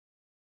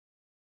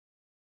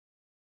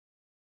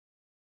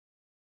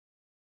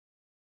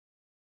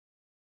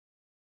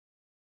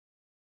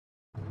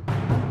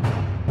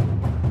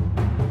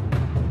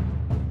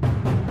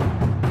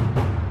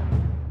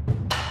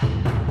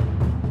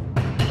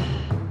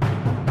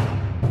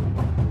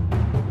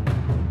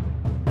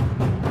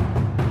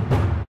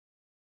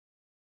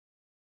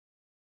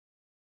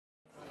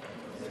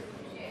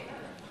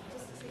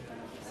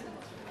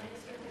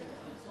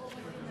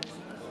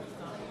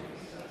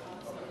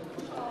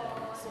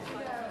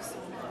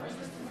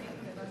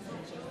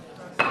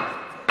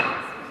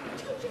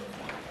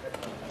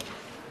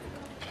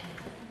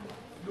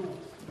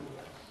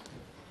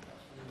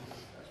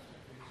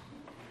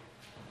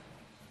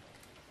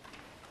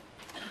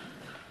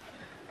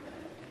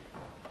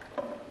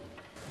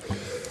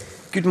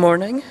Good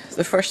morning.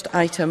 The first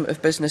item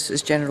of business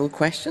is general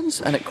questions,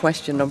 and at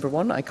question number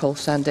 1, I call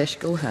Sandesh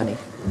Gulhane.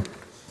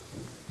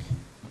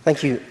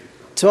 Thank you.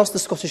 To ask the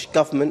Scottish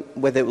Government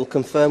whether it will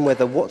confirm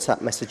whether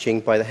WhatsApp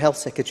messaging by the Health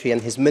Secretary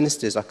and his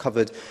ministers are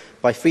covered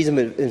by freedom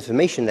of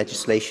information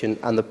legislation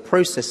and the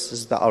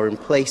processes that are in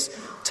place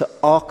to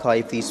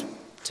archive these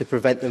to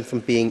prevent them from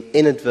being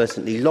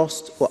inadvertently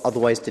lost or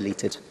otherwise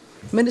deleted.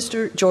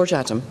 Minister George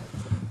Adam.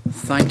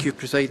 Thank you,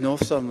 Presiding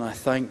Officer, and I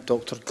thank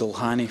Dr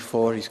Gulhane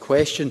for his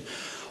question.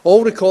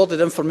 All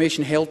recorded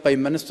information held by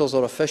ministers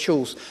or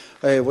officials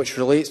which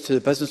relates to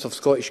the business of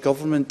Scottish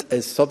Government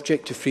is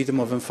subject to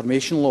freedom of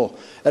information law,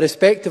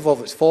 irrespective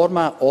of its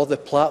format or the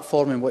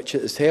platform in which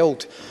it is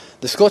held.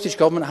 The Scottish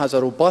Government has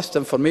a robust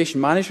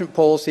information management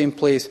policy in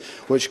place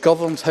which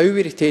governs how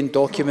we retain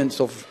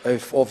documents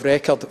of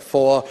record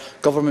for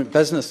government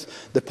business.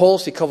 The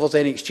policy covers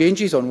any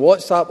exchanges on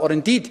WhatsApp or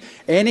indeed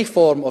any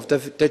form of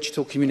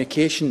digital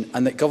communication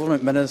and that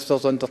government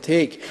ministers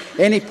undertake.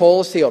 Any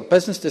policy or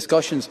business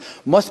discussions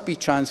must be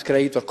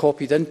transcribed or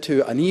copied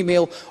into an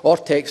email or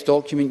text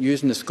document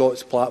using the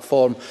Scots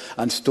platform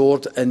and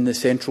stored in the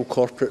central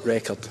corporate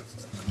record.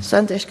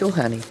 Sandesh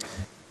Gulhane.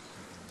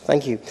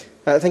 Thank you.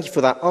 Thank you for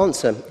that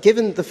answer.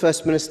 Given the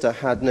First Minister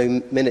had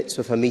no minutes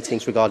of her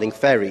meetings regarding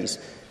ferries,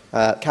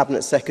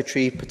 Cabinet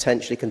Secretary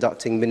potentially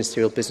conducting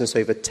ministerial business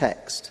over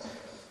text,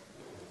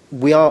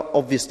 we are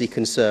obviously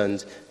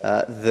concerned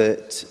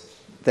that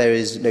there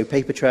is no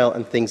paper trail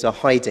and things are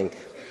hiding.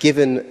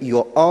 Given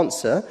your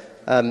answer,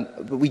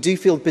 but we do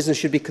feel business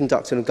should be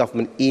conducted on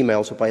government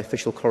emails or by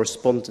official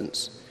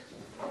correspondence.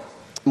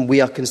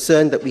 We are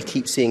concerned that we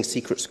keep seeing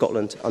Secret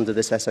Scotland under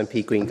this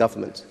SNP Green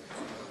government.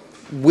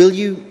 Will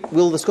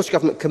the Scottish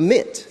Government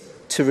commit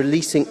to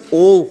releasing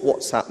all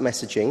WhatsApp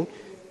messaging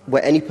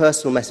where any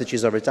personal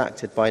messages are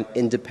redacted by an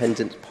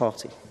independent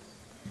party?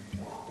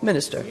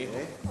 Minister.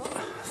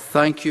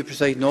 Thank you,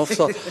 Presiding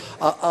Officer.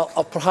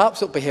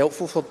 Perhaps it will be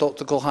helpful for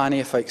Dr Gulhane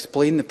if I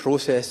explain the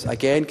process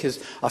again, because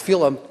I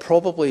feel I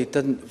probably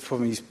didn't,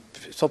 from his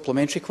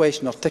supplementary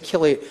question,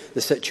 articulate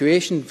the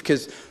situation,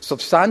 because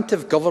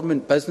substantive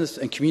government business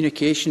and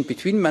communication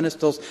between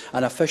ministers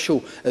and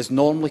officials is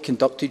normally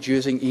conducted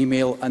using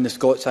email and the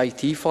Scots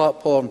IT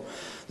platform.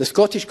 The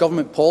Scottish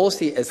Government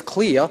policy is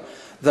clear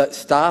that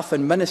staff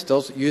and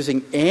ministers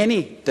using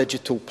any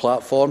digital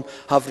platform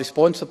have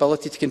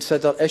responsibility to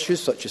consider issues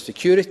such as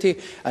security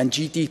and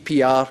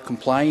GDPR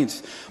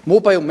compliance.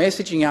 Mobile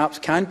messaging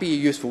apps can be a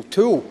useful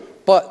tool,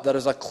 but there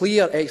is a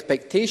clear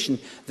expectation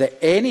that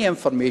any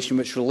information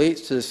which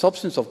relates to the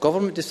substance of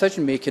government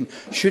decision-making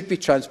should be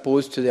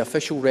transposed to the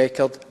official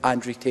record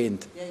and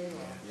retained.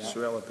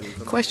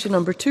 Question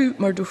number 2,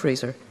 Murdo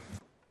Fraser.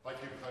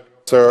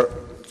 Sir,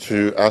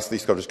 to ask the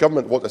Scottish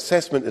Government what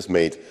assessment is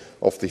made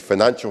of the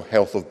financial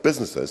health of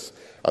businesses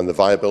and the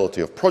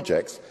viability of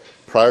projects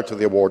prior to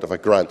the award of a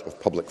grant of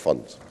public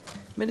funds.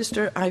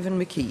 Minister Ivan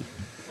McKee.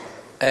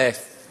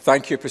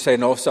 Thank you,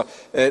 Presiding Officer.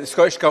 The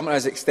Scottish Government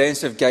has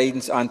extensive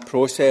guidance and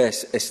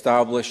process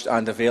established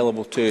and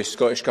available to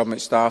Scottish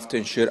Government staff to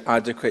ensure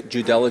adequate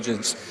due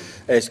diligence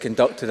is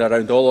conducted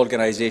around all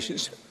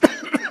organisations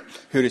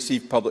who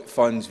receive public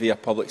funds via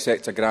public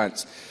sector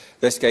grants.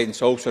 This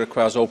guidance also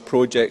requires all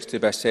projects to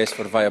be assessed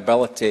for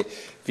viability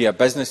via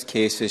business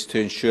cases to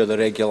ensure the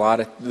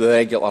regular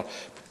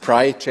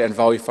proprietary and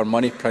value for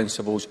money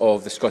principles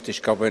of the Scottish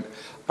Government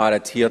are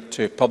adhered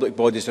to. Public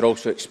bodies are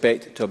also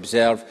expected to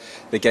observe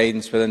the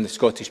guidance within the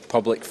Scottish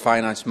Public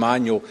Finance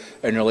Manual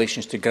in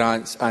relation to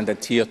grants and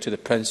adhere to the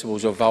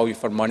principles of value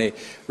for money,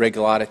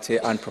 regularity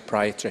and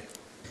propriety.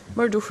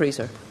 Murdo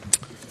Fraser.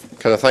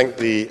 Can I thank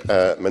the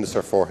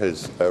Minister for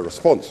his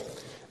response?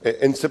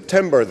 In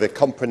September, the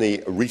company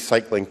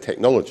Recycling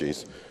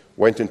Technologies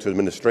went into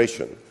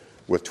administration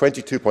with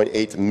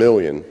 £22.8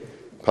 million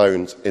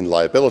in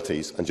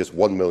liabilities and just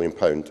 £1 million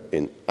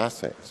in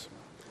assets.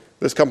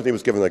 This company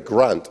was given a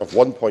grant of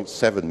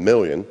 £1.7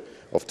 million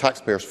of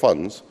taxpayers'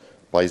 funds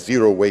by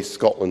Zero Waste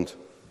Scotland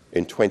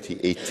in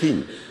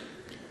 2018.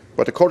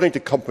 But according to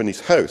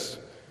Companies House,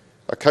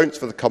 accounts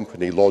for the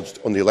company lodged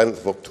on the 11th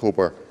of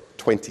October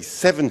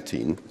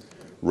 2017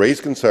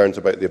 raised concerns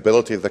about the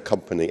ability of the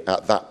company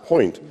at that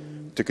point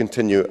to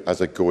continue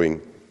as a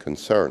going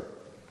concern.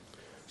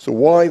 So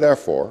why,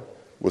 therefore,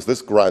 was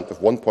this grant of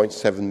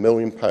 £1.7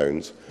 million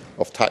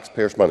of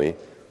taxpayers' money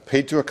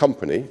paid to a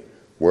company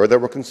where there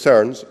were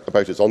concerns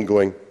about its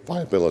ongoing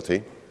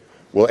viability?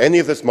 Will any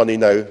of this money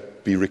now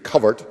be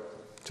recovered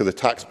to the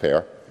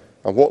taxpayer?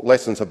 And what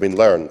lessons have been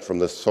learned from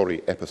this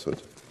sorry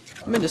episode?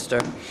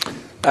 Minister.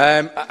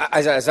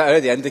 As I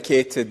already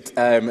indicated,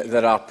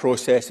 there are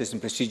processes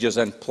and procedures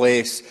in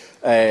place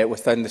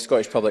within the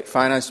Scottish Public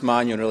Finance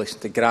Manual in relation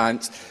to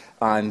grants,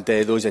 and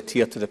those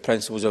adhere to the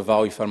principles of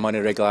value for money,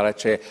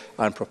 regularity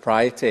and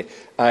propriety.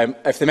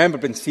 If the member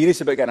had been serious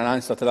about getting an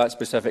answer to that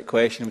specific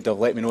question, he would have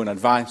let me know in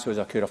advance so as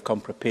I could have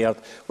come prepared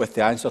with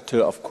the answer to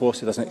it. Of course,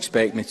 he doesn't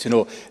expect me to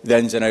know the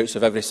ins and outs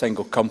of every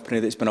single company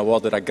that's been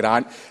awarded a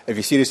grant. If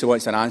he seriously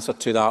wants an answer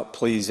to that,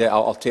 please,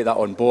 I'll take that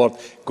on board.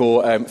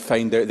 Go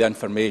find out the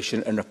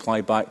information and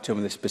reply back to him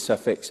with the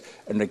specifics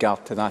in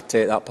regard to that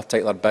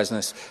particular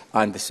business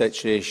and the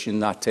situation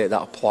that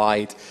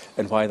applied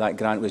and why that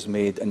grant was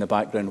made and the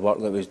background work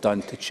that was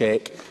done to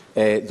check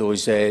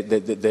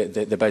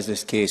the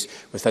business case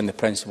within the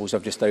principles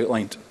I've just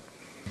outlined.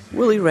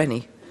 Willie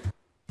Rennie.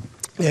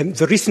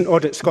 The recent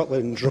Audit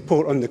Scotland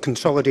report on the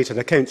consolidated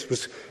accounts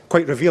was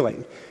quite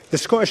revealing. The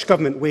Scottish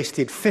Government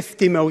wasted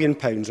 £50 million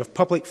of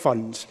public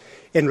funds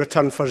in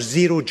return for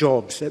 0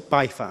 jobs at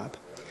BIFAB.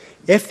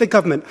 If the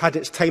Government had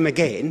its time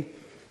again,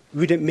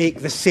 would it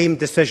make the same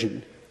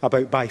decision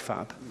about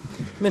BIFAB?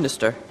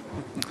 Minister.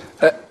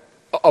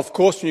 Of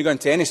course, when you go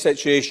into any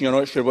situation, you're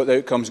not sure what the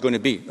outcome is going to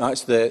be.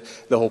 That's the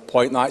whole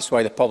point. That's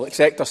why the public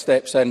sector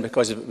steps in,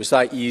 because if it was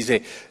that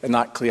easy and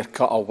that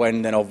clear-cut a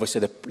win, then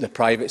obviously the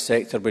private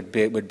sector would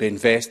be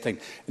investing,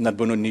 and there'd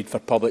be no need for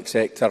public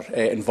sector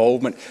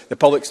involvement. The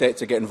public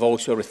sector get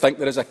involved where we think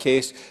there is a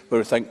case, where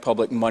we think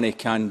public money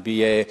can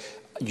be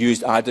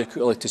used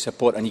adequately to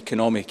support an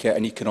economic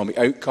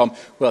outcome,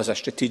 where there's a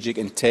strategic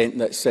intent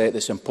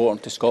that's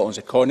important to Scotland's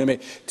economy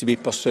to be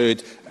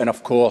pursued, and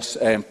of course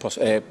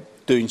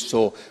doing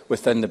so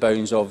within the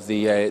bounds of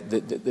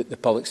the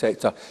public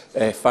sector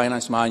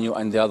finance manual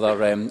and the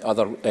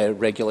other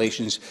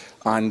regulations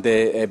and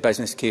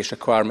business case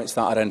requirements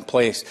that are in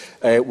place.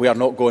 We are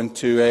not going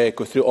to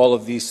go through all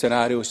of these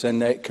scenarios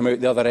and come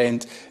out the other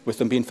end with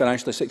them being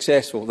financially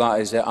successful. That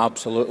is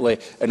absolutely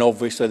and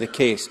obviously the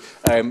case.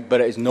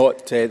 But it is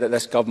not that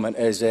this government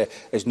is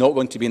not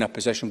going to be in a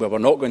position where we're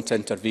not going to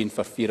intervene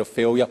for fear of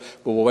failure.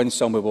 We will win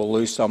some, we will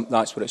lose some.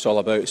 That's what it's all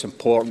about. It's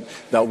important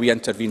that we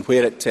intervene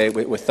where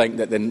we think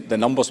that the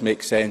numbers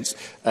make sense.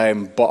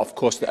 But of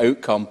course the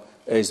outcome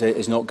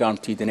is not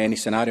guaranteed in any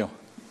scenario.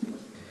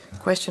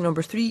 Question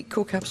number 3,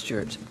 Kaukab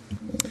Stewart.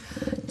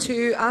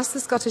 To ask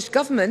the Scottish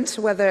Government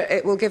whether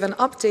it will give an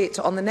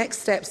update on the next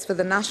steps for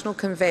the National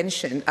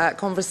Convention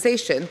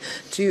conversation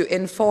to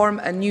inform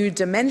a new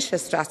dementia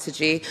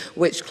strategy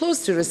which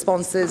closed to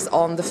responses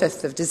on the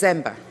 5th of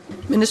December.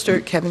 Minister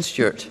Kevin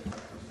Stewart.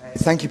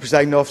 Thank you,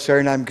 Presiding Officer,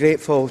 and I'm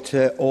grateful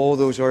to all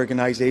those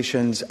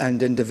organisations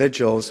and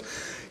individuals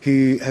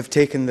who have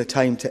taken the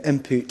time to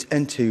input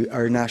into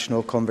our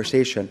national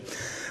conversation.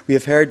 We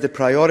have heard the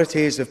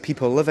priorities of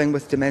people living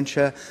with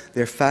dementia,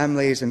 their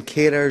families and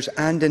carers,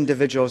 and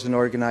individuals and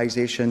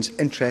organisations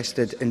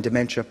interested in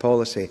dementia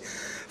policy.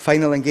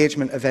 Final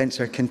engagement events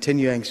are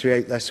continuing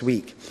throughout this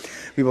week.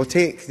 We will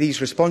take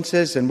these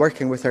responses and,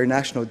 working with our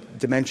National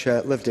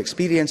Dementia Lived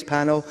Experience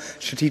Panel,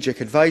 Strategic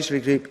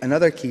Advisory Group and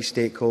other key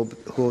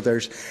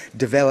stakeholders,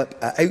 develop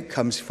an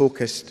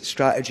outcomes-focused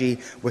strategy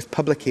with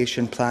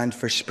publication planned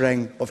for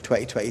spring of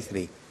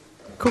 2023.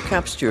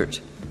 Kaukab Stewart.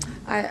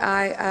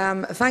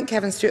 I thank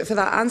Kevin Stewart for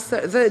that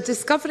answer. The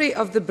discovery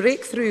of the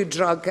breakthrough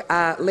drug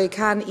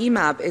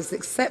lecanemab is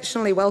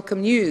exceptionally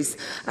welcome news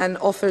and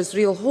offers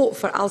real hope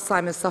for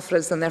Alzheimer's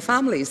sufferers and their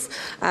families.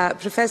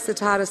 Professor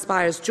Tara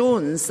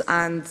Spires-Jones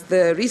and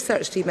the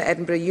research team at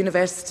Edinburgh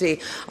University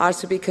are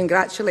to be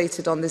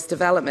congratulated on this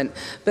development.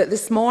 But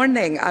this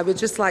morning, I would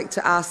just like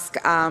to ask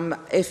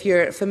if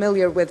you're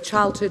familiar with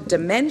childhood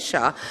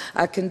dementia,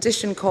 a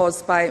condition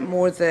caused by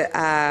more than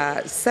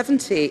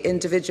 70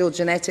 individual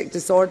genetic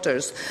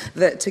disorders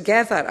that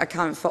together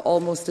account for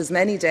almost as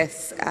many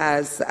deaths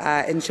as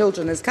in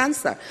children as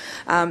cancer.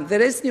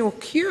 There is no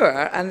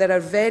cure and there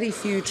are very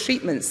few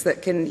treatments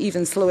that can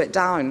even slow it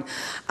down.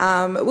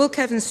 Will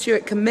Kevin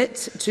Stewart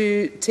commit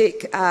to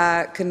take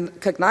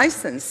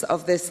cognizance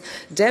of this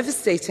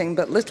devastating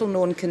but little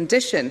known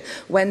condition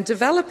when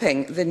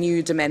developing the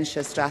new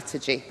dementia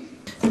strategy?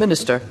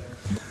 Minister.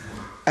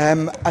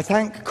 I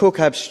thank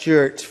Kaukab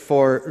Stewart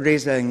for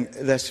raising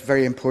this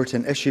very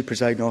important issue,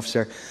 Presiding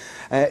Officer.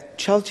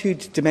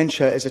 Childhood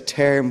dementia is a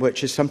term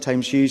which is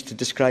sometimes used to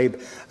describe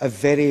a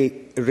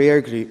very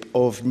rare group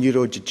of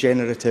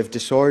neurodegenerative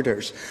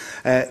disorders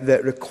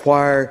that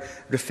require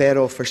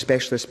referral for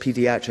specialist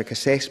paediatric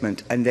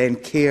assessment and then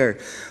care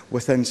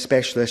within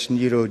specialist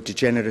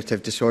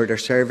neurodegenerative disorder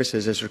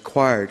services as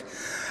required.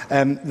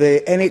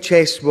 The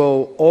NHS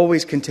will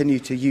always continue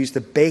to use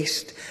the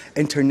best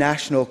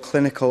international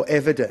clinical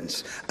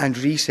evidence and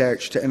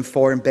research to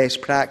inform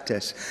best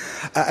practice.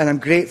 And I'm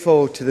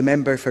grateful to the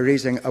member for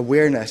raising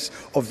awareness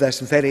of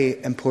this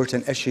very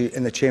important issue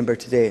in the Chamber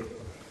today.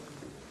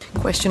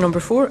 Question number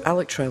 4,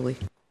 Alex Rowley.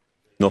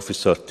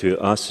 Officer, to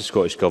ask the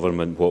Scottish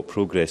Government what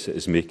progress it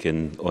is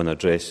making on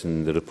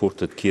addressing the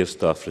reported care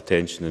staff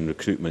retention and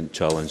recruitment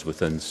challenge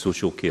within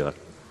social care.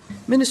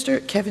 Minister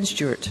Kevin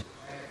Stewart.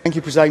 Thank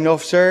you, Presiding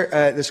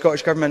Officer. The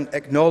Scottish Government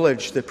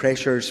acknowledge the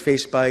pressures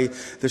faced by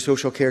the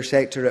social care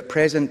sector at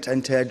present,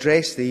 and to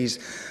address these,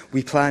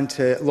 we plan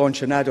to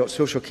launch an adult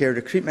social care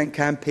recruitment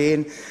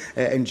campaign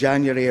in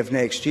January of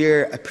next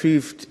year.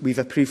 We've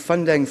approved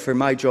funding for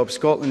My Job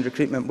Scotland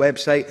recruitment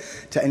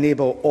website to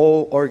enable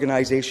all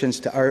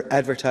organisations to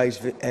advertise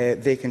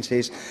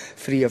vacancies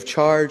free of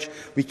charge.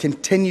 We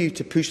continue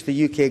to push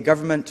the UK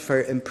Government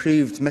for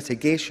improved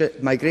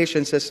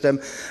migration system,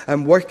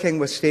 and working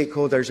with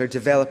stakeholders are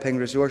developing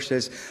resources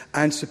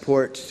and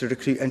support to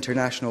recruit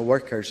international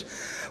workers.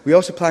 We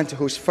also plan to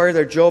host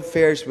further job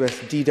fairs with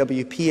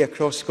DWP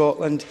across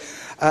Scotland,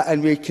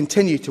 and we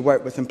continue to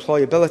work with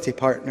employability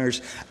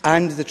partners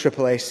and the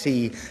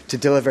SSSC to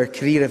deliver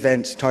career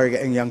events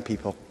targeting young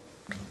people.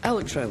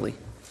 Alex Rowley.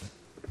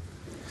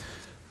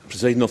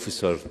 Presiding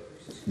Officer,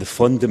 the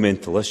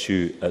fundamental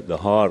issue at the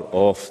heart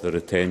of the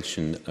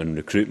retention and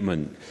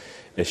recruitment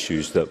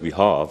issues that we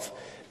have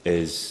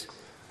is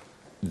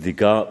the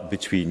gap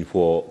between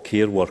what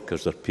care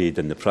workers are paid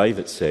in the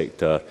private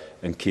sector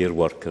and care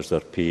workers are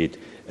paid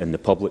in the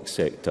public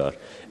sector.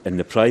 In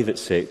the private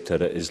sector,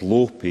 it is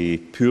low pay,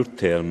 poor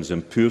terms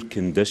and poor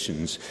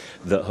conditions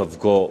that have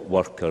got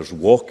workers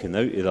walking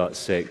out of that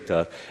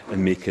sector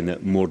and making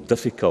it more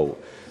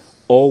difficult.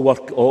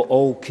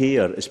 All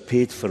care is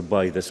paid for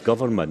by this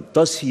government.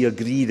 Does he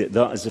agree that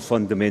that is a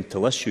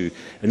fundamental issue?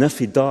 And if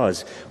he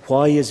does,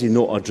 why is he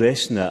not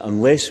addressing it?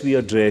 Unless we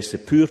address the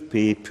poor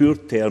pay, poor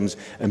terms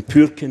and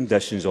poor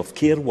conditions of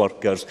care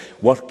workers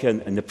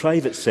working in the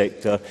private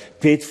sector,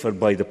 paid for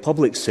by the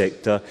public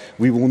sector,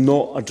 we will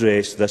not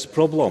address this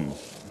problem.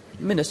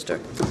 Minister.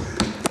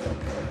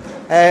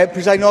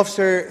 Presiding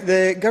Officer,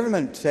 the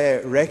Government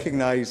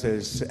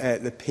recognises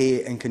the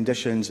pay and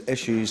conditions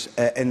issues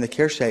in the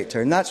care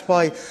sector, and that's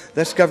why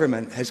this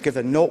Government has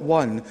given not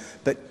one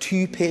but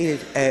two pay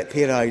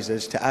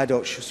rises to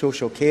adult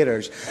social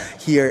carers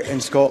here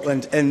in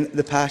Scotland in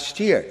the past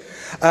year.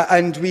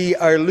 And we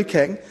are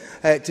looking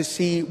to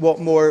see what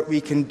more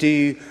we can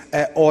do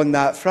on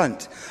that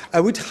front. I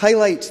would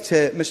highlight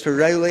to Mr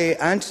Rowley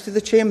and to the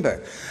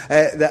Chamber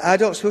that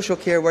adult social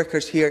care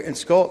workers here in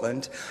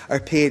Scotland are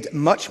paid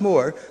much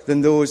more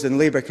than those in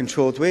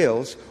Labour-controlled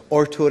Wales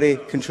or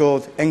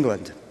Tory-controlled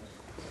England.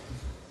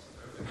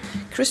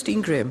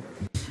 Christine Graham.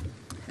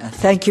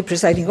 Thank you,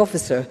 Presiding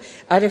Officer.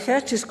 I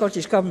refer to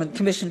Scottish Government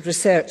commissioned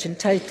research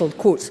entitled,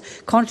 quotes,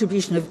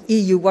 Contribution of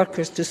EU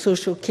Workers to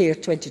Social Care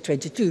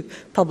 2022,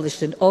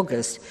 published in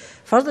August.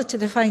 Further to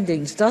the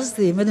findings, does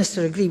the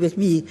Minister agree with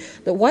me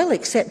that while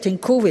accepting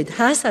COVID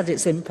has had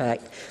its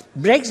impact,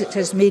 Brexit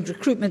has made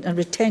recruitment and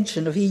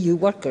retention of EU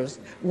workers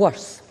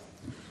worse?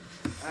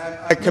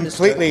 I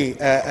completely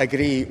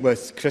agree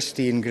with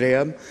Christine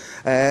Graham.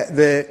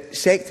 The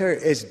sector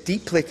is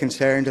deeply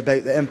concerned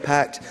about the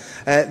impact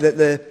that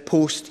the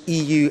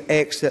post-EU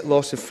exit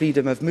loss of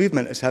freedom of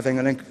movement is having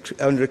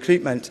on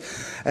recruitment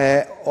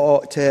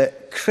to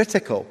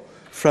critical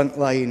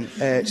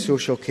frontline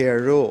social care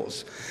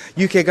roles.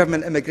 UK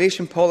Government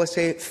immigration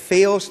policy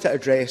fails to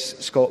address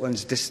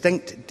Scotland's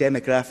distinct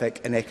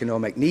demographic and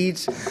economic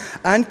needs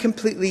and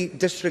completely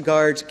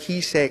disregards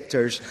key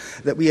sectors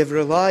that we have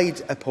relied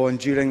upon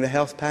during the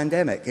health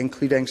pandemic,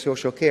 including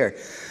social care.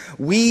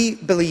 We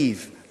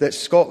believe that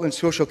Scotland's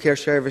social care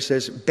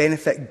services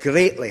benefit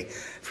greatly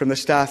from the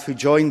staff who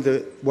joined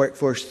the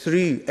workforce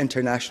through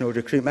international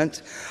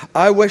recruitment.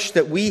 I wish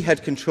that we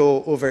had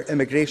control over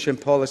immigration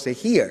policy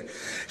here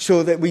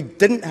so that we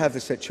didn't have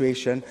the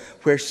situation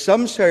where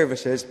some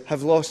services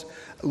have lost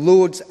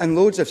loads and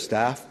loads of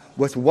staff,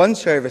 with one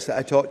service that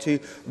I talked to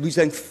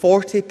losing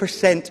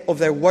 40% of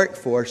their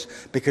workforce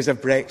because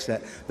of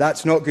Brexit.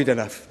 That's not good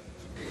enough.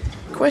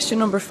 Question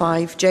number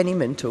 5, Jenni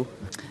Minto.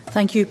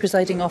 Thank you,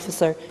 Presiding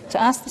Officer.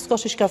 To ask the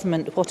Scottish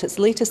Government what its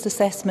latest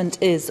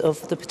assessment is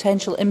of the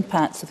potential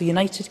impacts of the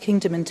United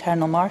Kingdom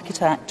Internal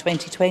Market Act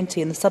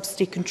 2020 and the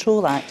Subsidy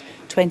Control Act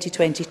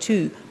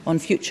 2022 on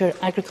future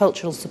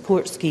agricultural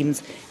support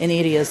schemes in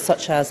areas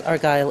such as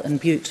Argyll and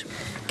Bute.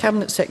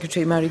 Cabinet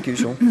Secretary Mary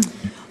Gouzel.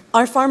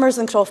 Our farmers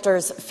and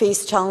crofters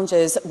face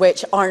challenges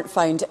which aren't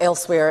found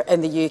elsewhere in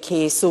the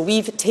UK, so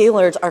we've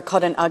tailored our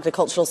current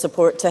agricultural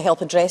support to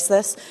help address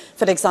this,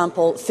 for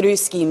example, through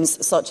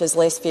schemes such as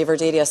Less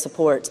Favoured Area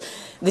Support.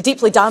 The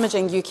deeply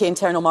damaging UK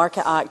Internal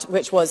Market Act,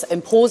 which was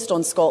imposed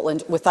on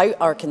Scotland without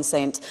our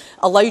consent,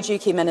 allowed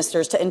UK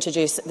ministers to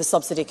introduce the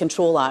Subsidy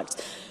Control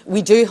Act.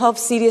 We do have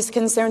serious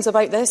concerns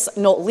about this,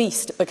 not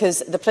least because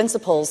the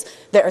principles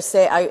that are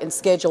set out in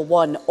Schedule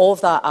 1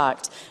 of that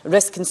Act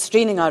risk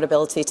constraining our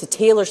ability to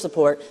tailor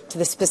support to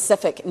the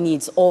specific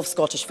needs of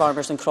Scottish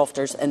farmers and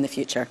crofters in the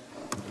future.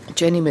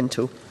 Jenni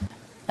Minto.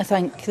 I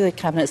thank the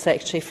Cabinet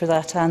Secretary for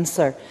that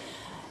answer.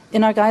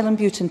 In Argyll and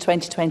Bute in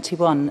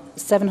 2021,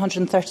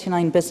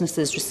 739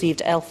 businesses received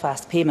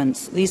LFAS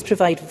payments. These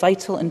provide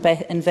vital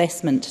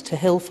investment to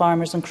hill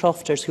farmers and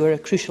crofters who are a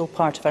crucial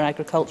part of our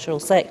agricultural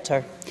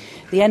sector.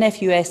 The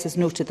NFUS has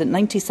noted that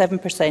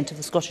 97% of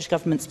the Scottish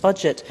Government's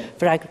budget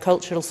for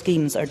agricultural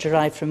schemes are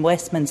derived from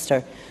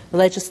Westminster. The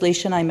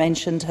legislation I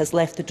mentioned has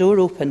left the door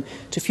open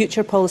to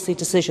future policy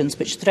decisions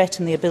which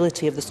threaten the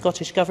ability of the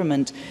Scottish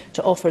Government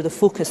to offer the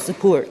focused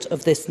support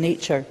of this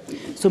nature.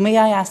 So may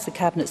I ask the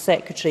Cabinet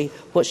Secretary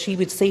what she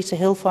would say to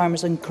hill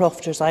farmers and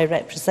crofters I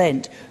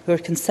represent who are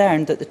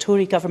concerned that the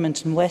Tory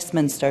Government in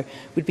Westminster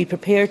would be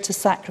prepared to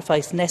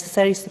sacrifice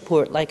necessary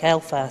support like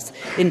ELFAS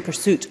in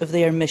pursuit of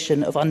their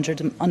mission of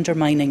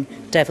undermining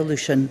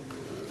devolution?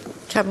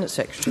 Cabinet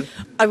Secretary.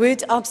 I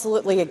would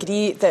absolutely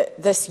agree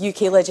that this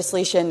UK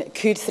legislation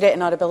could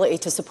threaten our ability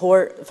to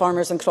support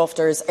farmers and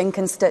crofters in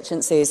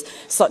constituencies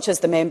such as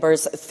the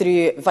members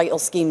through vital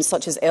schemes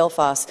such as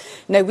ELFAS.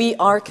 Now, we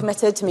are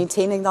committed to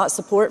maintaining that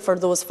support for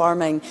those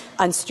farming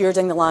and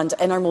stewarding the land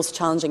in our most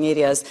challenging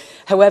areas.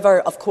 However,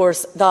 of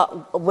course,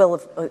 that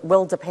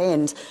will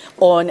depend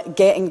on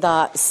getting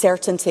that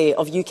certainty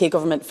of UK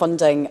government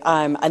funding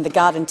and the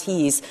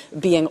guarantees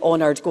being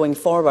honoured going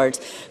forward.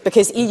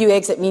 Because EU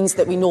exit means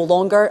that we no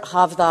longer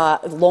have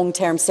that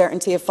long-term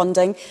certainty of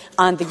funding,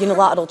 and the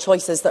unilateral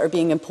choices that are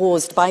being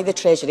imposed by the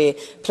Treasury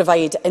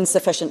provide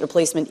insufficient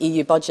replacement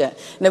EU budget.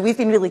 Now, we've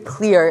been really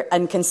clear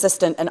and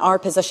consistent in our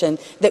position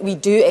that we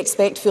do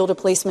expect full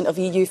replacement of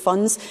EU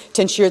funds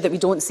to ensure that we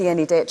don't see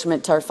any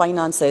detriment to our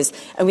finances,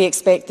 and we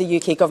expect the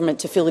UK Government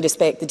to fully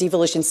respect the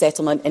devolution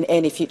settlement in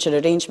any future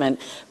arrangement.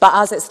 But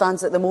as it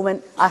stands at the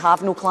moment, I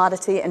have no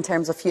clarity in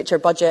terms of future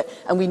budget,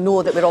 and we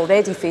know that we're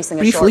already facing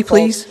a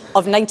shortfall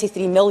of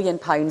 £93 million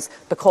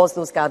because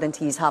those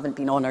guarantees haven't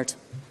been honoured.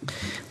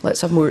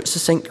 Let's have more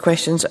succinct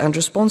questions and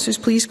responses,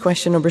 please.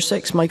 Question number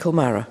 6, Michael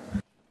Mara.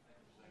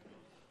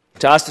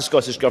 To ask the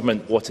Scottish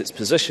Government what its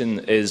position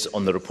is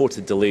on the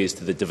reported delays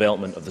to the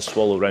development of the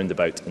Swallow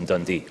roundabout in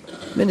Dundee.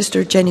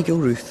 Minister Jenni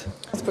Gilruth.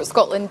 Transport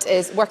Scotland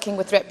is working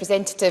with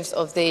representatives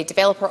of the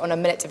developer on a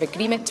minute of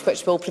agreement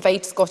which will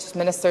provide Scottish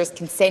ministers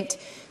consent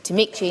to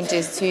make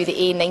changes to the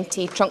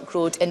A90 trunk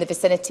road in the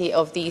vicinity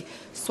of the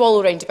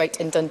Swallow roundabout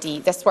in Dundee.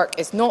 This work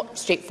is not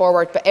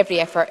straightforward, but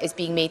every effort is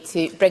being made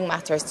to bring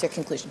matters to a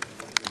conclusion.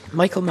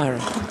 Michael Mara.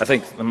 I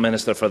thank the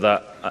Minister for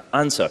that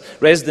answer.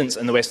 Residents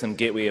in the Western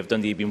Gateway of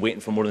Dundee have been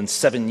waiting for more than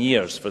 7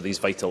 years for these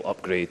vital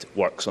upgrade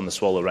works on the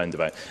Swallow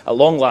roundabout. At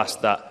long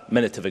last, that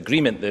minute of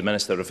agreement the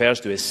Minister refers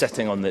to is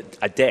sitting on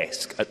a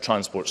desk at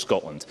Transport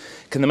Scotland.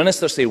 Can the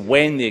Minister say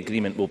when the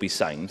agreement will be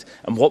signed,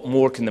 and what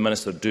more can the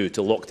Minister do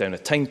to lock down a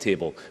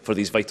timetable for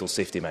these vital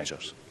safety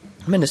measures?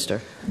 Minister.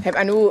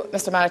 I know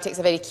Mr Mara takes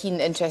a very keen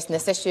interest in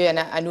this issue, and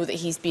I know that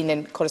he's been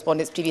in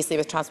correspondence previously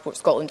with Transport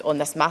Scotland on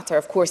this matter.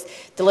 Of course,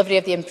 delivery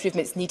of the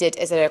improvements needed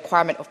is a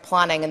requirement of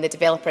planning, and the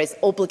developer is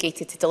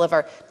obligated to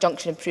deliver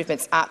junction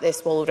improvements at the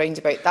Swallow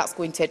roundabout. That's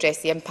going to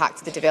address the impact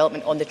of the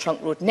development on the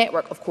trunk road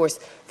network, of course,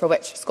 for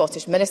which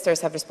Scottish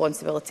ministers have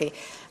responsibility.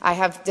 I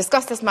have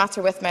discussed this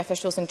matter with my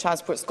officials in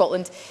Transport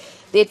Scotland.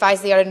 They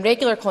advise they are in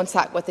regular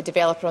contact with the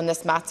developer on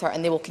this matter,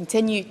 and they will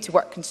continue to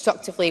work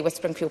constructively with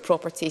Springfield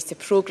Properties to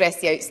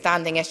progress the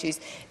outstanding issues.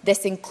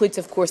 This includes,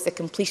 of course, the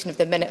completion of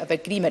the minute of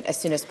agreement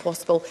as soon as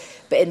possible.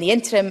 But in the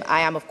interim, I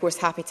am, of course,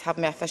 happy to have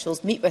my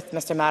officials meet with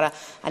Mr Mara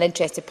and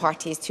interested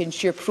parties to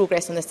ensure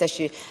progress on this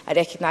issue. I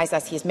recognise,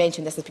 as he has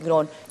mentioned, this has been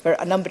going on for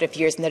a number of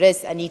years, and there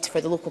is a need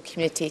for the local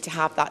community to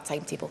have that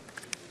timetable.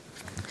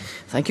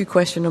 Thank you.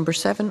 Question number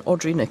 7,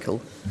 Audrey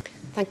Nicholl.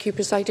 Thank you,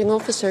 Presiding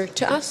Officer.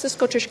 To ask the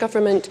Scottish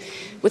Government,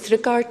 with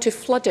regard to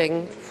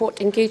flooding, what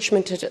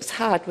engagement it has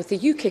had with the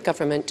UK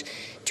Government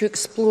to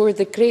explore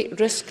the great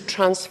risk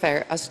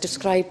transfer as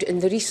described in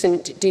the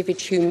recent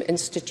David Hume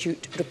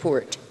Institute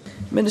report.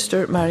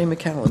 Minister Mary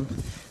McCallum.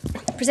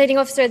 Presiding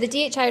Officer, the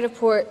DHI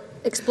report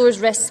explores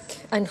risk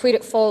and where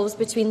it falls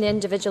between the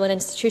individual and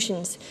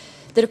institutions.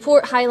 The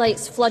report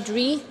highlights Flood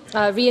Re,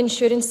 a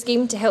reinsurance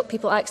scheme to help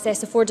people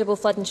access affordable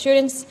flood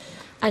insurance,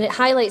 and it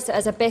highlights it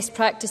as a best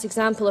practice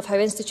example of how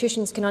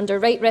institutions can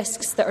underwrite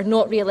risks that are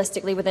not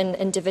realistically within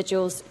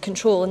individuals'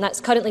 control, and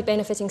that's currently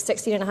benefiting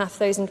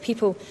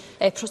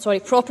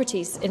 16,500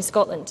 properties in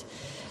Scotland.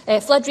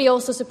 Flood Re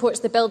also supports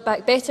the Build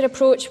Back Better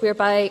approach,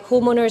 whereby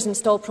homeowners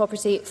install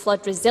property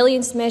flood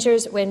resilience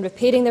measures when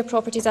repairing their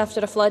properties after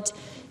a flood,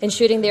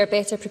 ensuring they are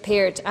better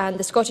prepared. And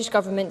the Scottish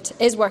Government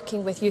is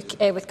working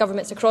with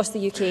governments across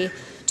the UK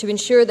to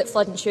ensure that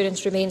flood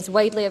insurance remains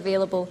widely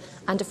available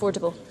and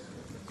affordable.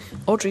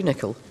 Audrey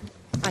Nicholl.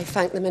 I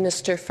thank the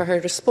Minister for her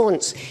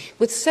response.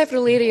 With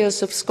several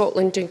areas of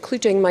Scotland,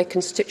 including my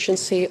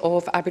constituency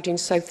of Aberdeen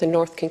South and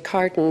North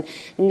Kincardine,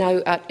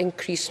 now at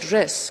increased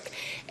risk,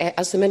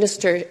 as the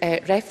Minister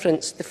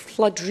referenced, the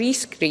Flood Re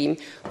scheme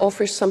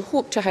offers some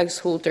hope to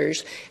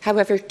householders.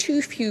 However,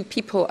 too few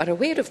people are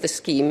aware of the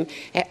scheme,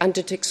 and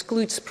it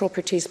excludes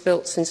properties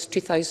built since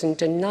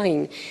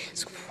 2009.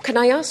 So, can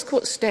I ask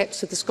what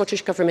steps are the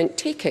Scottish Government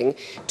taking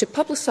to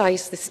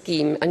publicise the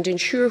scheme and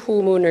ensure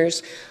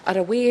homeowners are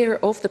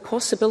aware of the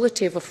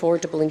possibility of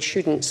affordable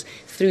insurance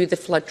through the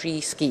Flood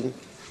Re scheme?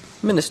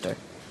 Minister.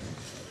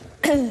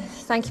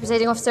 Thank you,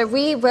 Presiding Officer.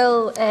 We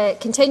will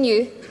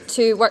continue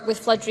to work with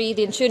Flood Re,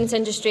 the insurance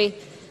industry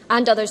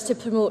and others to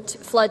promote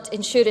flood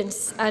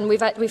insurance. And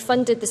we've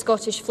funded the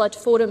Scottish Flood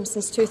Forum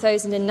since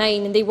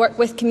 2009, and they work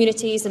with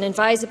communities and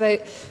advise about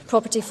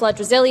property flood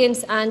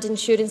resilience and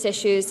insurance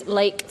issues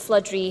like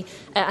Flood Re.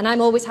 And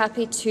I'm always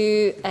happy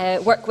to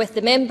work with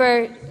the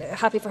member,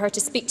 happy for her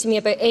to speak to me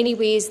about any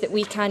ways that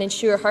we can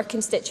ensure her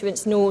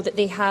constituents know that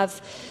they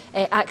have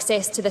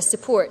access to this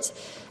support.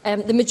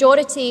 The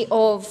majority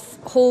of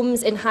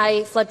homes in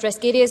high flood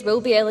risk areas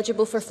will be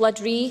eligible for Flood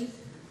Re.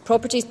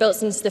 Properties built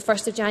since the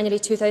 1st of January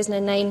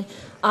 2009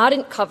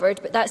 aren't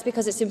covered, but that's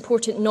because it's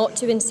important not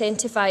to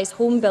incentivise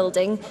home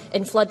building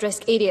in flood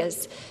risk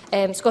areas.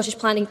 Scottish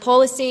planning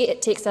policy,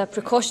 it takes a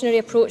precautionary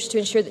approach to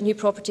ensure that new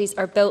properties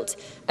are built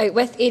out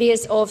with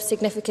areas of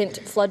significant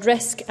flood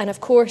risk. And of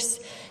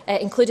course,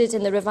 included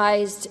in the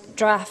revised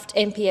draft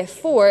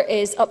MPF4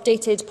 is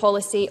updated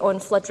policy on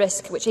flood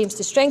risk, which aims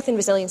to strengthen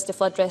resilience to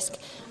flood risk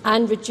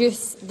and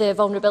reduce the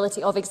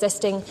vulnerability of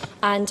existing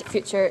and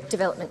future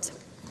development.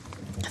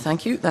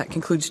 Thank you. That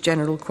concludes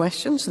general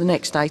questions. The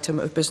next item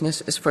of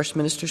business is First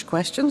Minister's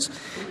questions.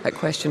 At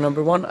question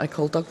number 1, I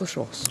call Douglas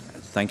Ross.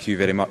 Thank you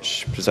very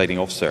much, Presiding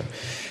Officer.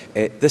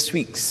 This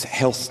week's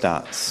health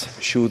stats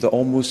show that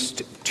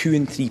almost 2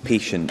 in 3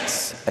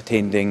 patients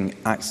attending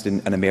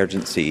accident and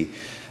emergency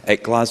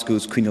at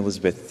Glasgow's Queen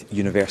Elizabeth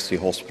University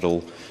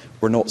Hospital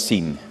were not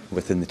seen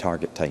within the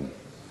target time.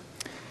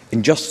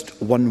 In just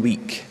 1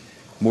 week,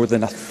 more than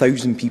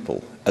 1,000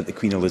 people at the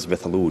Queen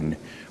Elizabeth alone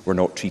were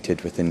not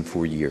treated within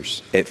 4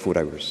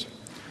 hours.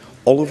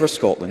 All over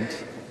Scotland,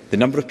 the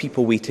number of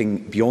people waiting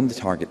beyond the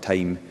target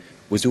time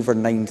was over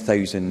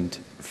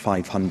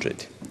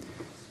 9,500.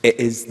 It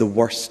is the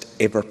worst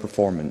ever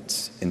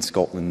performance in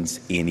Scotland's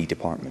A&E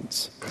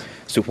departments.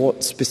 So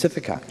what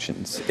specific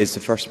actions is the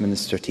First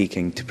Minister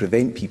taking to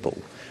prevent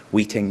people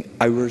waiting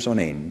hours on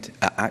end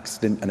at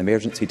accident and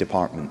emergency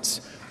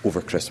departments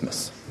over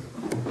Christmas?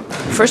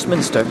 First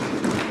Minister.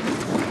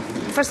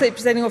 Firstly,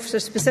 Presiding Officer,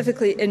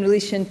 specifically in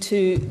relation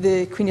to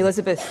the Queen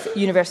Elizabeth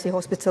University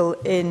Hospital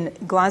in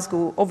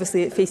Glasgow,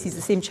 obviously it faces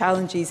the same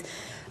challenges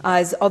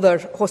as other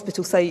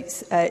hospital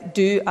sites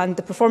do, and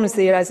the performance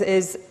there, as it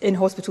is in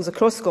hospitals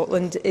across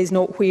Scotland, is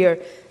not where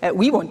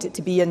we want it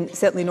to be, and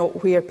certainly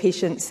not where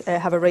patients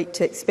have a right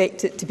to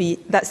expect it to be.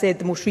 That said,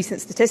 the most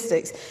recent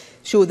statistics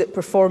show that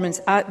performance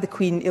at the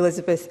Queen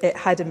Elizabeth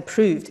had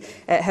improved.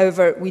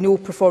 However, we know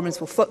performance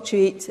will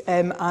fluctuate,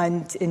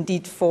 and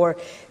indeed for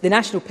the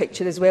national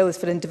picture as well as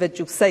for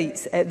individual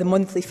sites, the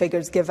monthly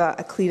figures give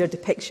a clearer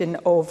depiction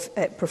of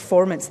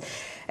performance.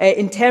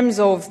 In terms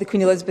of the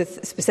Queen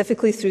Elizabeth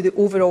specifically, through the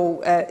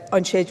overall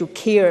unscheduled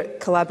care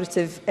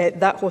collaborative,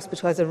 that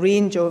hospital has a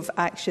range of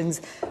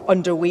actions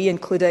underway,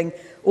 including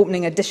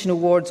opening additional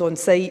wards on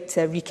site,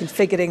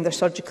 reconfiguring their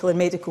surgical and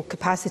medical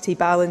capacity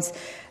balance.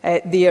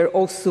 They are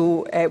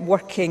also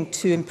working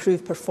to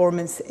improve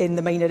performance in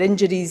the minor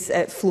injuries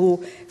flow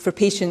for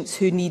patients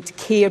who need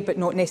care but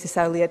not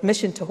necessarily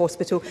admission to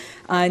hospital,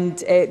 and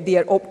they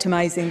are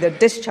optimising their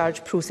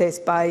discharge process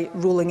by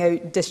rolling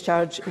out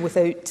discharge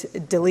without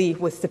delay,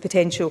 with the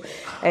potential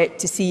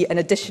to see an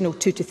additional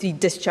 2 to 3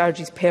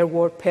 discharges per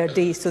ward per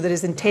day. So there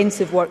is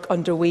intensive work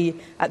underway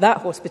at that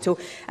hospital,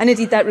 and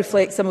indeed that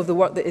reflects some of the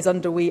work that is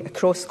underway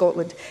across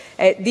Scotland.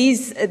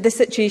 This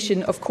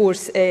situation, of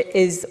course,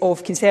 is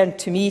of concern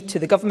to me, to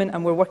the Government,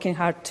 and we're working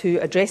hard to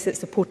address it,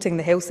 supporting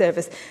the health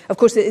service. Of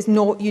course, it is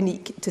not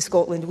unique to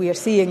Scotland. We are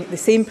seeing the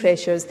same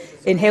pressures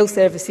in health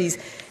services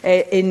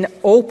in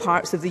all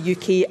parts of the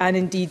UK and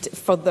indeed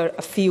further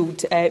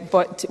afield,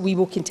 but we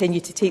will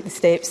continue to take the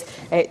steps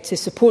to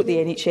support the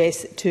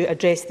NHS to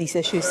address these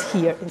issues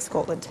here in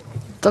Scotland.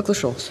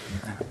 Douglas Ross.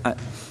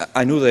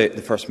 I know that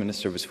the First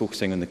Minister was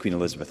focusing on the Queen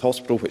Elizabeth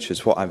Hospital, which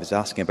is what I was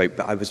asking about,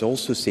 but I was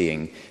also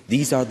saying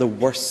these are the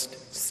worst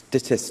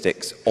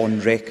statistics on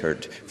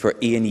record for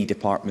A&E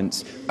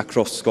departments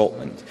across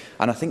Scotland.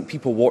 And I think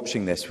people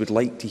watching this would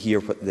like to hear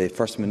what the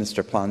First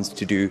Minister plans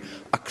to do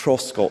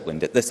across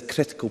Scotland at this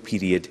critical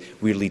period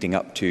we're leading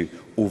up to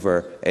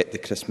over the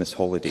Christmas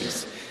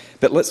holidays.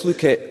 But let's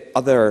look at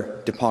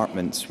other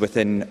departments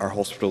within our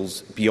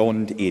hospitals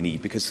beyond A&E,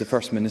 because the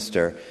First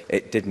Minister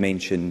did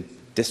mention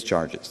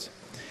discharges.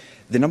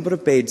 The number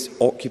of beds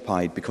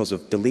occupied because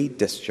of delayed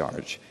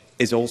discharge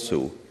is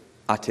also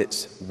at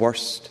its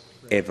worst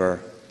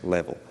ever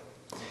level.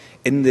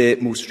 In the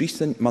most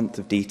recent month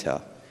of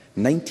data,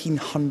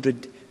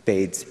 1,900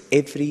 beds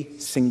every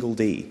single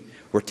day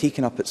were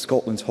taken up at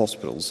Scotland's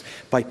hospitals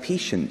by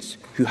patients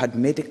who had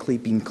medically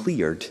been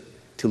cleared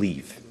to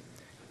leave.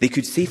 They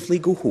could safely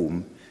go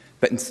home,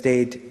 but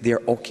instead they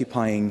are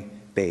occupying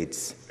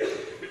beds.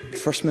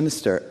 First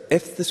Minister,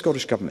 if the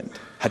Scottish Government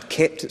had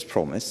kept its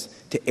promise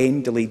to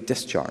end delayed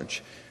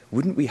discharge,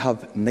 wouldn't we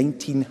have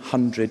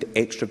 1,900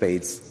 extra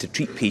beds to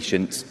treat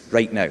patients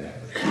right now?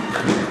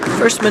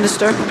 First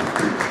Minister.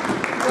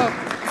 Well,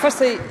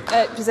 Firstly,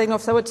 Presiding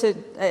Officer, I want to,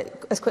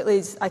 as quickly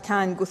as I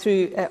can, go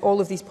through all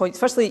of these points.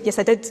 Firstly, yes,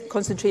 I did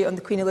concentrate on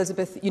the Queen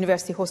Elizabeth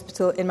University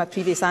Hospital in my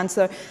previous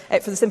answer,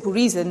 for the simple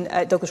reason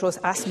Douglas Ross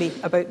asked me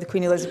about the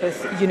Queen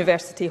Elizabeth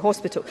University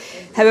Hospital.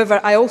 However,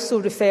 I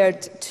also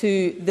referred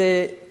to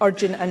the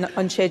Urgent and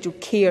Unscheduled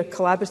Care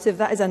Collaborative.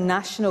 That is a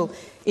national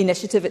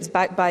initiative. It's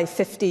backed by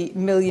 £50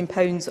 million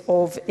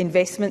of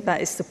investment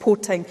that is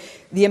supporting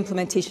the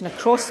implementation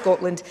across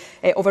Scotland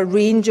of a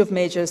range of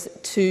measures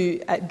to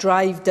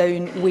drive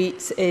down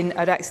waits in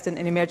our accident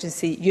and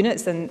emergency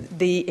units, and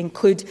they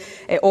include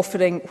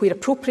offering, where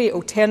appropriate,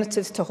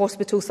 alternatives to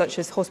hospitals such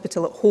as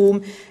hospital at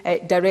home,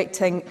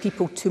 directing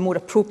people to more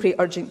appropriate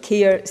urgent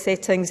care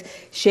settings,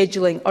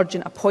 scheduling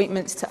urgent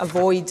appointments to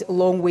avoid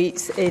long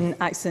waits in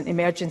accident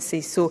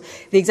emergencies. So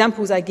the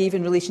examples I gave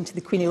in relation to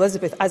the Queen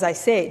Elizabeth, as I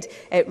said,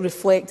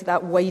 reflect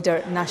that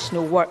wider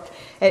national work.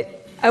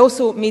 I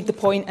also made the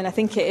point, and I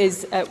think it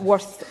is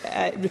worth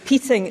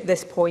repeating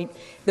this point,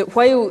 that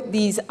while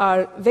these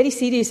are very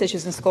serious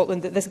issues in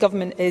Scotland that this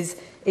government is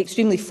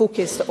extremely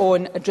focused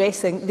on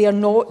addressing, they are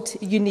not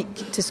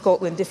unique to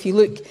Scotland. If you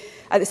look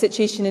at the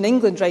situation in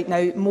England right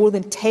now, more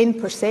than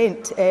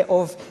 10%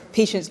 of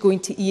patients going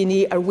to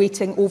E&A are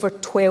waiting over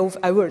 12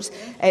 hours.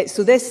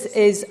 So this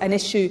is an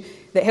issue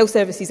that health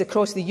services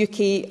across the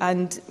UK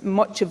and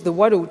much of the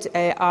world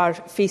are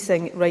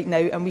facing right now,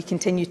 and we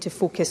continue to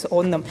focus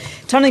on them.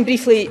 Turning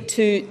briefly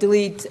to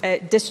delayed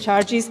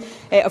discharges,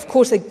 of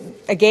course,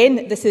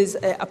 again, this is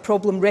a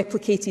problem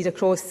replicated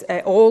across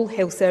all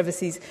health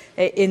services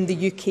in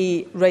the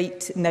UK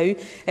right now.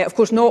 Of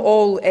course, not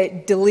all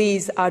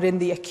delays are in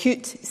the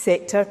acute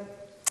sector.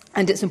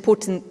 And it's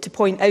important to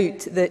point out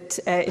that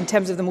in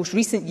terms of the most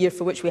recent year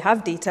for which we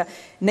have data,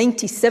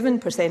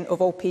 97%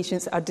 of all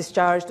patients are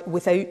discharged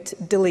without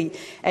delay.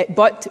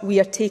 But we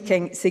are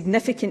taking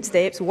significant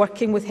steps,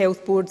 working with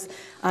health boards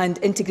and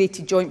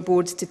integrated joint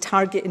boards to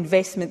target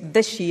investment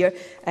this year.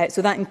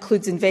 So that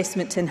includes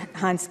investment to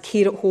enhance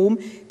care at home,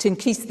 to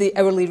increase the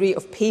hourly rate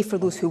of pay for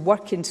those who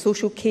work in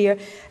social care,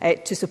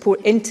 to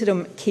support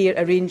interim care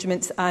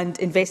arrangements and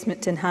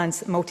investment to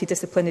enhance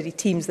multidisciplinary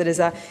teams. There is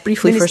a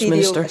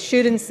ministerial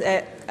assurance.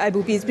 I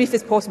will be as brief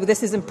as possible.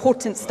 This is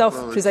important stuff,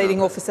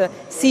 Presiding Officer.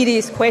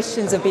 Serious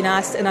questions have been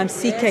asked, and I'm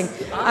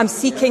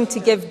seeking to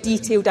give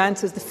detailed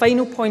answers. The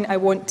final point I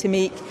want to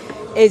make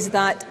is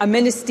that a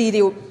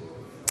ministerial...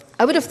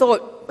 I would have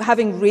thought,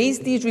 having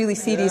raised these really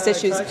serious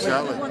issues,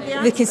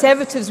 the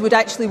Conservatives would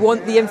actually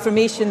want the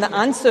information that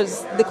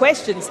answers the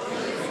questions.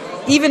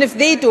 Even if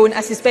they don't,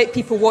 I suspect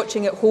people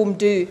watching at home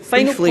do.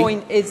 Final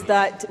point is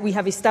that we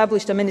have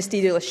established a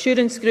ministerial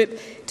assurance group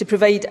to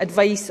provide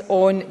advice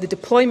on the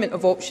deployment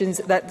of options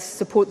that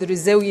support the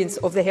resilience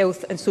of the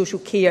health and social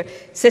care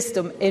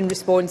system in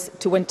response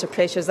to winter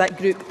pressures. That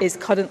group is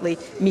currently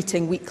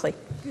meeting weekly.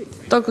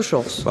 Douglas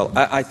Ross. Well,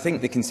 I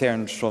think the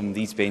concerns from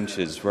these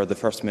benches were the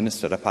First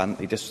Minister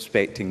apparently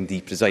disrespecting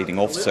the presiding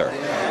officer,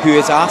 who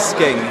is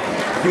asking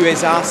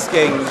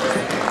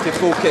to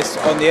focus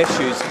on the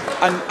issues.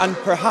 And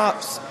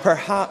perhaps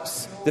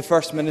the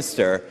First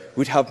Minister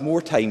would have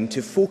more time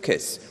to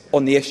focus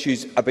on the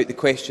issues about the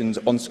questions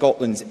on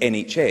Scotland's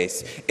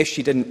NHS if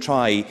she didn't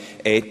try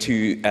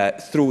to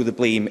throw the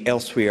blame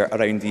elsewhere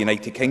around the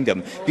United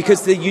Kingdom.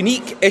 Because the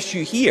unique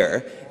issue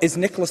here is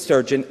Nicola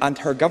Sturgeon and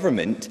her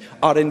government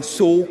are in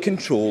sole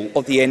control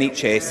of the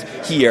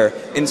NHS here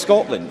in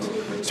Scotland.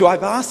 So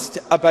I've asked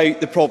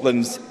about the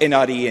problems in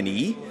our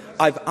A&E.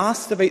 I've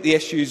asked about the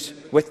issues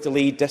with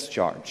delayed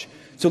discharge.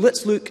 So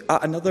let's look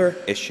at another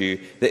issue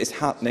that is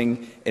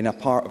happening in a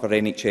part of our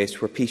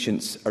NHS where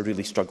patients are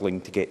really struggling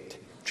to get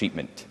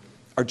treatment,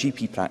 our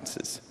GP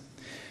practices.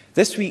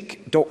 This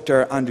week,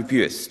 Dr Andrew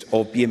Buist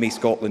of BMA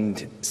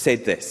Scotland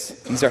said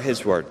this. These are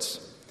his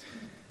words.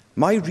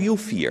 My real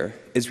fear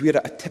is we're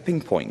at a tipping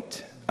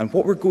point, and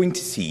what we're going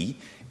to see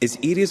is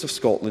areas of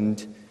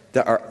Scotland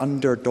that are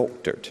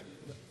under-doctored.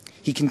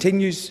 He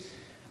continues,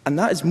 and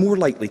that is more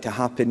likely to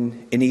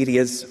happen in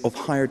areas of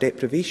higher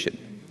deprivation,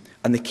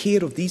 and the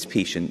care of these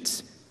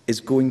patients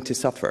is going to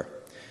suffer.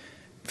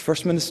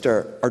 First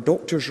Minister, are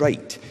doctors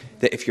right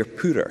that if you're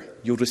poorer,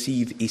 you'll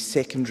receive a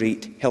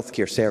second-rate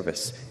healthcare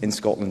service in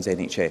Scotland's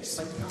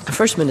NHS?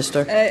 First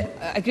Minister.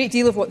 A great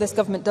deal of what this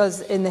government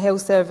does in the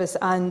health service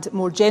and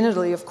more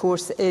generally, of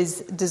course,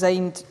 is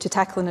designed to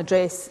tackle and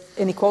address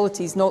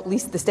inequalities, not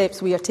least the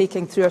steps we are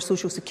taking through our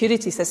social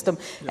security system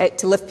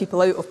to lift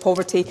people out of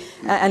poverty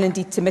and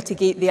indeed to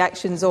mitigate the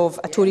actions of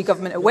a Tory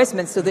government at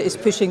Westminster that is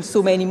pushing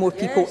so many more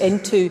people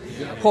into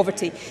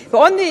poverty. But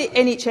on the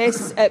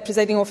NHS,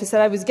 Presiding Officer,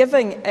 I was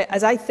giving,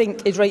 as I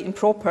think is right and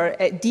proper,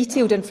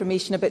 detailed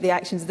information about the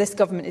actions this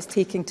government is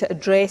taking to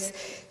address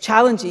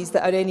challenges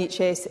that our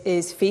NHS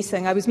is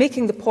facing. I was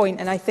making the point,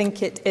 and I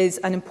think it is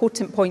an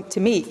important point to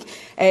make,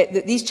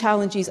 that these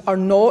challenges are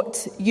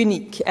not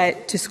unique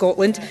to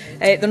Scotland.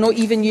 They're not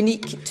even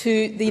unique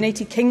to the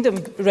United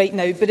Kingdom right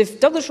now. But if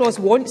Douglas Ross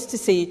wants to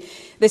say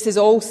this is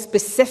all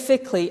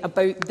specifically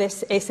about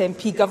this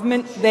SNP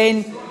government,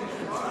 then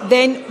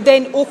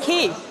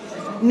OK.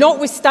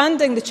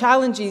 Notwithstanding the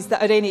challenges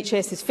that our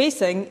NHS is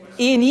facing,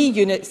 A&E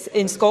units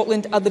in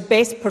Scotland are the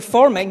best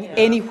performing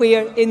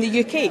anywhere in the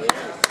UK.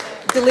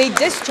 Delayed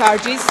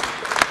discharges,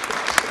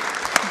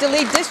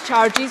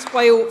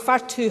 while far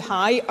too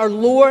high, are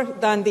lower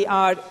than they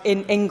are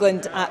in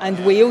England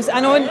and Wales.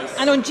 And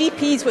on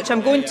GPs, which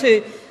I'm going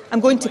to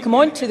come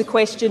on to the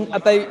question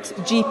about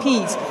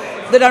GPs,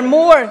 there are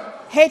more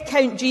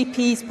headcount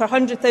GPs per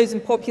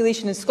 100,000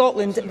 population in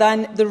Scotland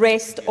than the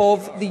rest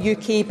of the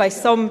UK by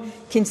some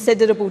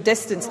considerable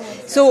distance.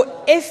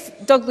 So if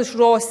Douglas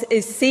Ross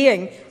is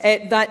saying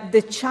that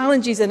the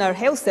challenges in our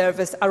health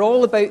service are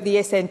all about the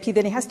SNP,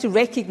 then he has to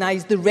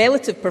recognise the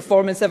relative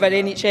performance of our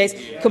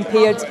NHS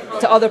compared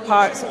to other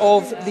parts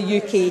of the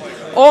UK.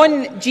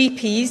 On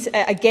GPs,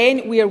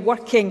 again, we are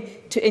working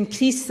to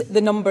increase the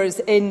numbers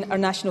in our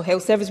National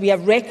Health Service. We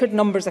have record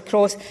numbers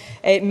across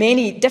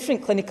many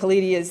different clinical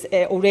areas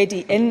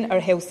already in our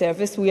health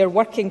service. We are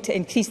working to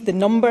increase the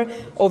number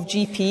of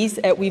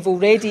GPs. We've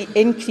already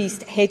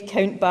increased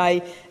headcount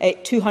by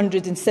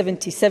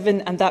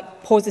 277, and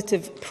that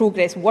positive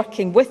progress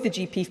working with the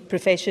GP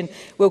profession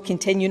will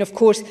continue. And of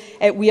course,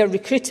 we are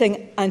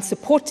recruiting and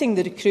supporting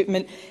the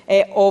recruitment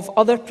of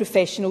other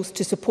professionals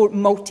to support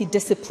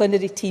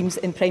multidisciplinary teams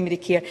in primary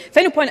care.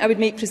 Final point I would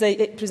make,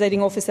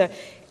 Presiding Officer,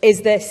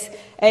 is this.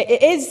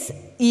 It is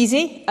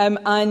easy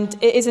and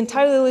it is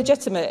entirely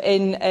legitimate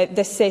in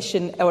this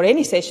session, or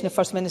any session of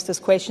First Minister's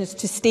questions,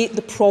 to state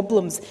the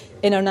problems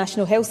in our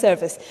National Health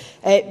Service.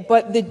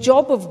 But the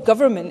job of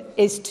government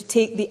is to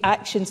take the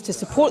actions to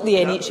support the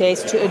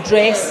NHS to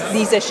address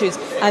these issues,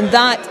 and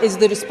that is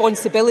the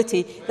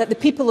responsibility that the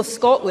people of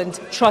Scotland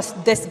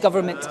trust this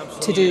government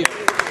to do.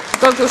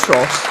 Douglas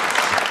Ross.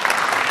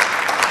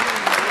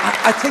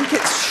 I think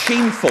it's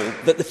shameful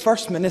that the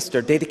First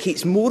Minister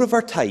dedicates more of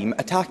her time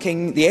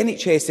attacking the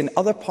NHS in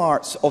other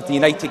parts of the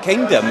United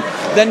Kingdom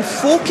than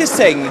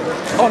focusing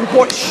on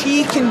what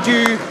she can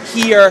do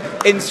here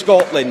in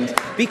Scotland,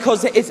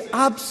 because it is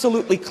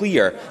absolutely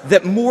clear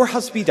that more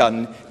has to be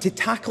done to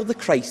tackle the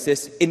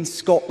crisis in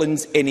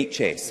Scotland's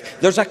NHS.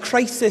 There's a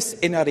crisis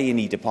in our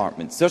A&E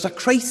departments. There's a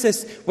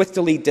crisis with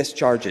delayed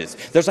discharges.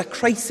 There's a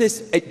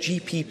crisis at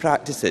GP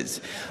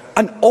practices.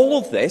 And all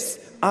of this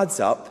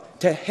adds up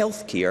to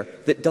healthcare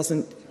that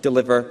doesn't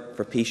deliver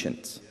for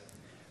patients.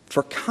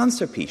 For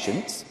cancer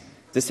patients,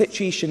 the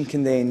situation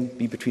can then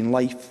be between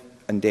life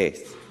and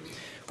death.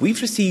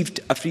 We've received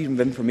a Freedom of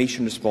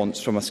Information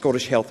response from a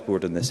Scottish Health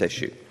Board on this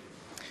issue.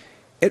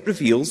 It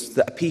reveals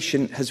that a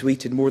patient has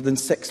waited more than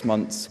 6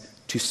 months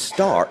to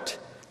start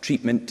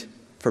treatment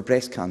for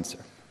breast cancer.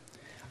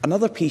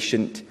 Another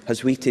patient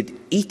has waited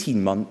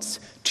 18 months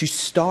to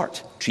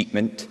start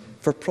treatment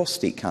for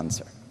prostate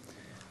cancer.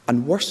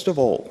 And worst of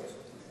all,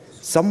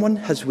 someone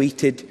has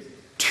waited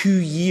 2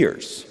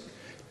 years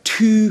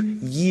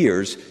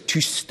to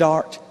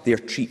start their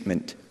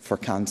treatment for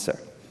cancer.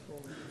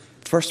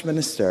 First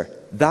Minister,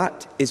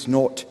 that is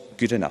not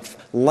good enough.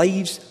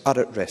 Lives are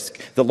at risk.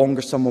 The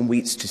longer someone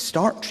waits to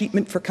start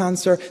treatment for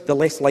cancer, the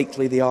less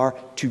likely they are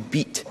to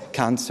beat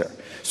cancer.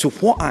 So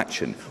what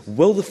action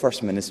will the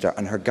First Minister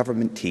and her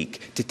government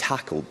take to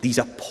tackle these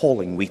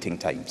appalling waiting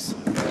times?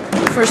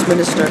 First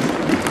Minister.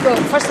 Well,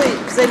 firstly,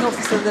 Presiding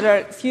Officer, there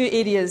are few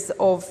areas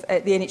of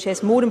the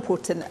NHS more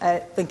important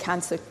than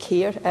cancer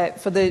care,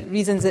 for the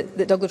reasons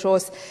that Douglas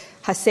Ross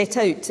has set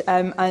out.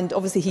 And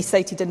obviously he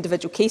cited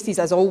individual cases.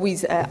 As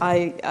always,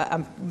 I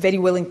am very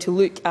willing to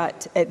look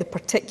at the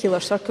particular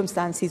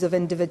circumstances of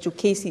individual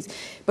cases.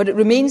 But it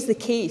remains the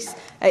case,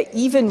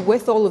 even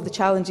with all of the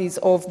challenges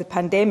of the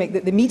pandemic,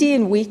 that the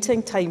median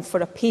waiting time for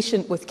a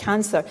patient with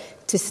cancer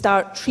to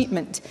start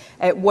treatment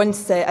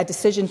once a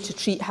decision to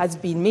treat has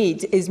been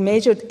made is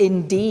measured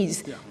in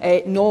days,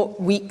 not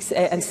weeks,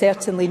 and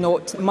certainly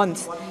not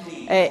months.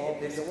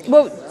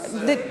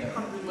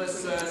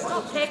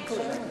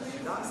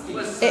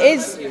 It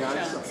is.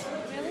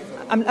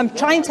 I'm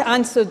trying to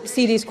answer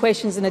serious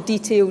questions in a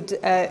detailed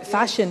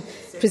fashion,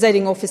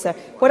 Presiding Officer.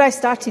 What I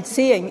started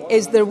saying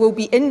is there will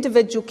be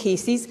individual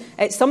cases,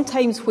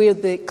 sometimes where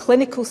the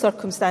clinical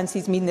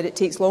circumstances mean that it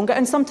takes longer,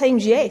 and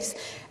sometimes, yes,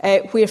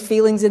 where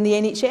failings in the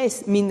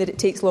NHS mean that it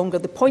takes longer.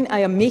 The point I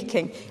am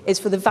making is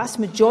for the vast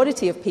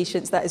majority of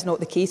patients that is not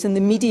the case, and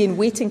the median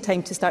waiting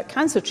time to start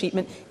cancer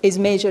treatment is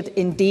measured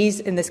in days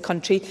in this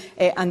country,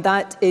 and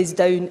that is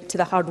down to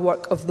the hard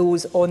work of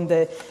those on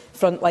the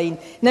front line.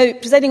 Now,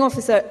 Presiding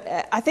Officer,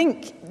 I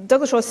think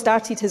Douglas Ross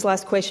started his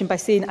last question by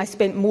saying I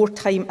spent more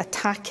time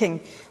attacking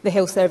the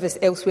health service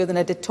elsewhere than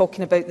I did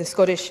talking about the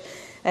Scottish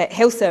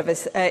health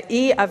service.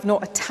 I've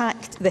not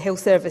attacked the health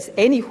service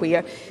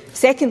anywhere.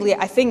 Secondly,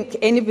 I think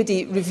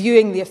anybody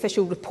reviewing the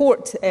official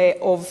report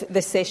of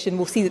this session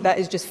will see that that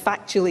is just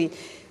factually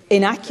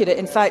inaccurate.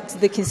 In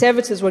fact, the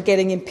Conservatives were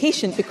getting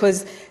impatient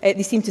because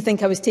they seemed to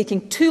think I was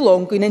taking too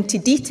long going into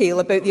detail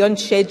about the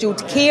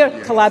unscheduled care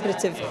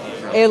collaborative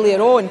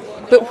earlier on.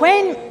 But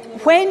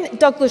when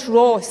Douglas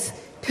Ross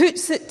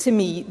puts it to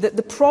me that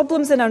the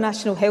problems in our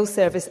National Health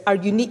Service are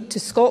unique to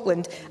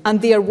Scotland,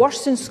 and they are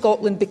worse in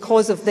Scotland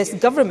because of this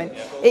government.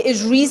 It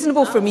is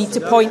reasonable for me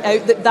to point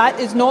out that that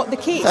is not the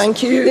case.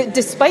 Thank you. That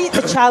despite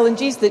the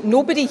challenges that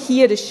nobody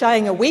here is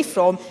shying away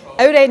from,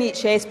 our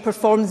NHS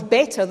performs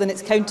better than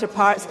its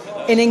counterparts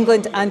in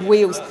England and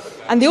Wales.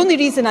 And the only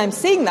reason I'm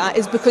saying that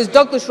is because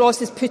Douglas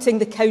Ross is putting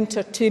the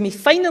counter to me.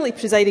 Finally,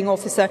 Presiding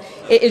Officer,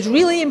 it is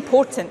really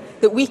important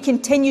that we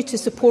continue to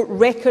support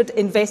record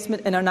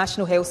investment in our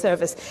National Health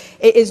Service.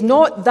 It is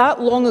not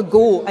that long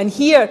ago, and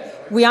here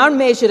we are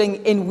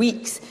measuring in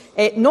weeks,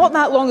 not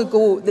that long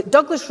ago that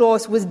Douglas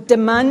Ross was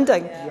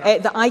demanding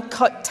that I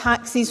cut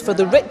taxes for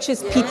the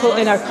richest people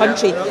in our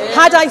country.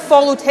 Had I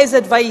followed his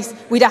advice,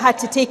 we'd have had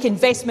to take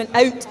investment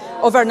out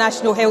of our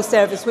National Health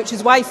Service, which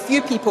is why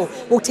few people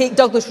will take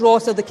Douglas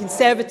Ross or the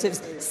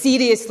Conservatives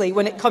seriously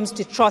when it comes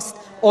to trust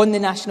on the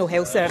National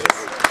Health Service.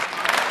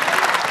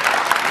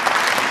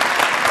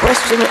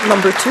 Question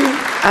number 2,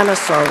 Anna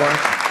Sarwar.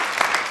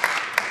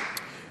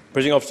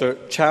 Presiding Officer,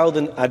 child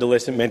and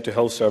adolescent mental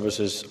health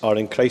services are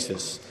in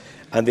crisis,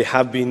 and they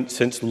have been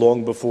since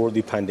long before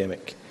the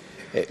pandemic.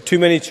 Too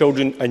many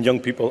children and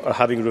young people are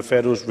having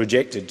referrals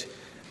rejected,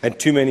 and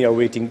too many are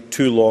waiting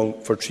too long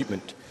for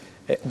treatment.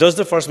 Does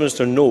the First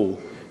Minister know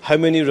how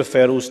many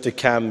referrals to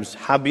CAMHS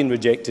have been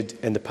rejected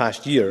in the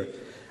past year,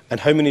 and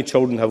how many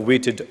children have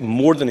waited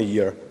more than a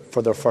year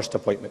for their first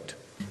appointment?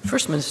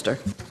 First Minister.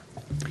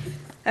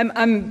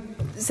 I'm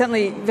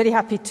certainly very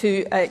happy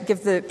to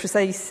give the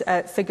precise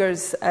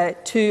figures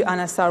to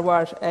Anna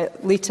Sarwar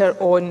later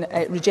on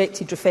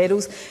rejected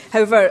referrals.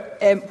 However,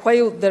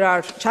 while there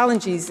are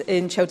challenges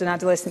in child and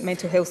adolescent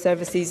mental health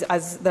services,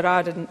 as there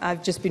are, and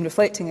I've just been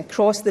reflecting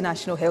across the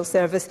National Health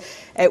Service,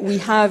 we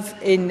have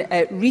in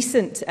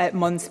recent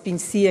months been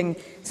seeing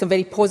some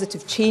very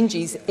positive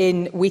changes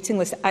in waiting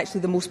lists,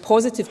 actually the most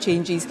positive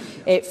changes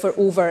for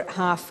over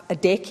half a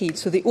decade.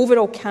 So the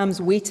overall CAMHS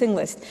waiting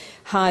list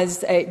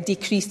has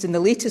decreased in the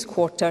latest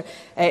quarter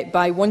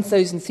by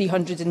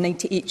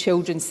 1,398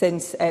 children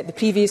since the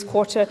previous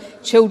quarter.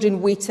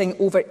 Children waiting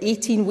over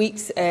 18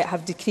 weeks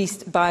have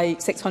decreased by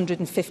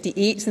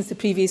 658 since the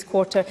previous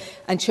quarter,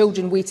 and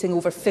children waiting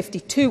over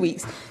 52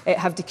 weeks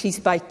have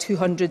decreased by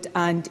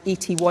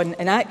 281.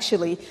 And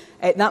actually,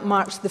 that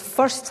marks the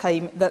first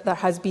time that there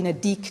has been a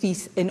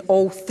decrease in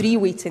all 3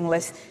 waiting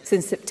lists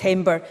since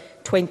September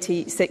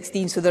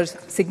 2016. So there's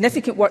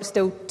significant work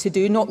still to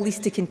do, not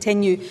least to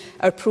continue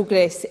our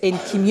progress in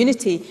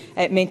community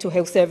mental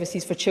health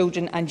services for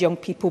children and young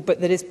people, but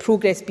there is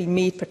progress being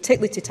made,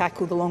 particularly to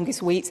tackle the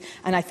longest waits,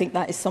 and I think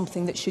that is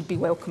something that should be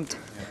welcomed.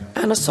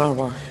 Anna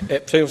Sarwar.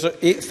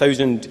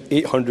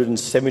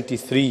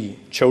 8,873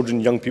 children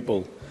and young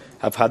people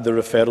have had their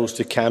referrals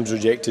to CAMHS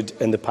rejected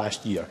in the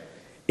past year.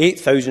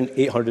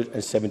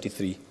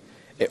 8,873.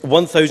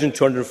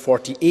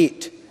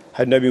 1,248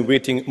 had now been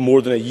waiting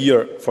more than a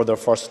year for their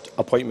first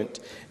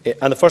appointment.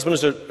 And the First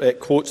Minister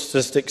quotes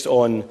statistics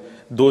on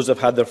those who have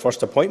had their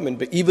first appointment,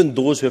 but even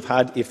those who have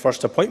had a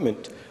first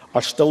appointment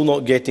are still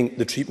not getting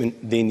the treatment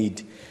they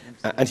need.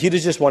 And here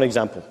is just one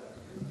example.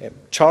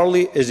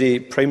 Charlie is a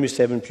Primary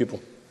 7 pupil.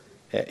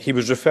 He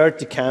was referred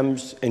to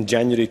CAMHS in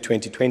January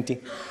 2020.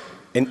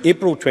 In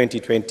April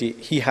 2020,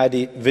 he had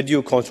a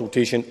video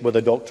consultation with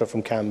a doctor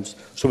from CAMHS,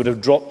 so would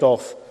have dropped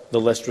off the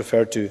list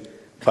referred to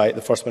by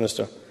the First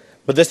Minister.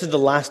 But this is the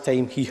last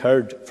time he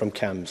heard from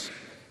CAMHS.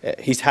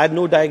 He's had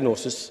no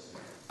diagnosis,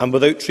 and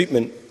without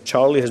treatment,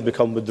 Charlie has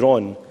become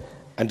withdrawn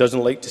and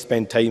doesn't like to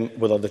spend time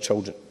with other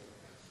children.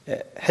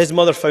 His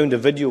mother found a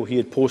video he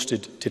had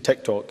posted to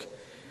TikTok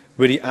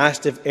where he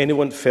asked if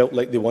anyone felt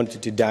like they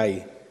wanted to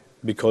die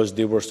because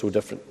they were so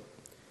different.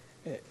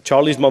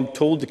 Charlie's mum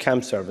told the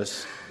CAMHS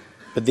service,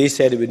 but they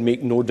said it would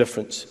make no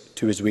difference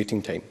to his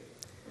waiting time.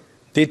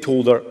 They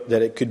told her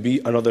that it could be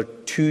another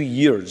 2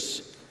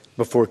 years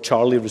before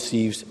Charlie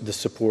receives the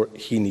support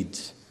he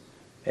needs.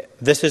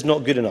 This is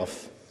not good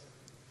enough.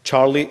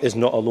 Charlie is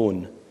not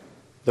alone.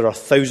 There are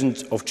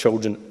thousands of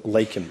children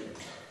like him.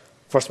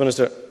 First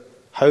Minister,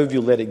 how have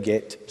you let it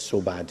get so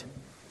bad?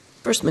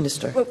 First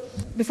Minister. Well,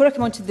 before I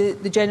come on to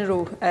the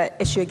general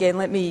issue again,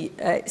 let me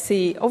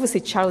say, obviously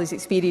Charlie's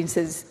experience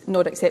is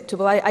not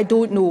acceptable. I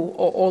don't know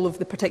all of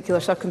the particular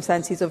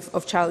circumstances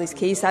of Charlie's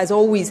case. As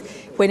always,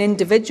 when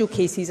individual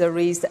cases are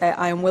raised,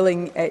 I am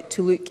willing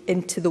to look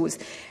into those.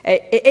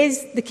 It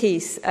is the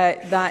case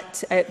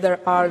that there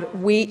are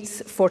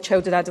waits for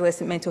child and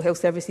adolescent mental health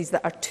services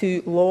that are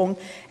too long,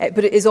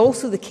 but it is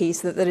also the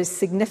case that there is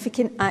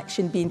significant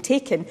action being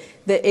taken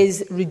that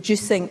is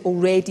reducing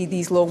already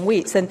these long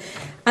waits. And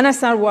Anna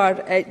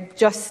Sarwar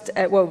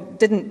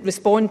didn't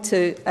respond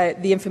to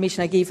the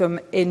information I gave him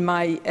in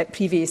my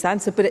previous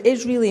answer, but it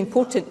is really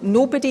important.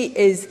 Nobody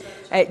is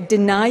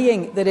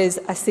denying there is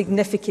a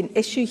significant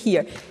issue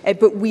here,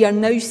 but we are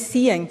now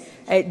seeing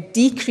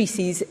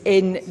decreases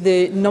in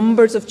the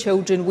numbers of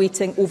children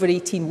waiting over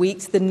 18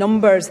 weeks, the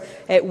numbers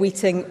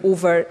waiting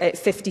over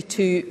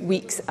 52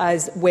 weeks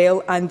as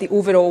well, and the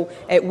overall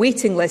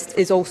waiting list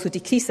is also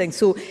decreasing.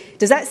 So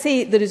does that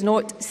say there is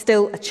not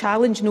still a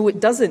challenge? No, it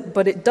doesn't,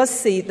 but it does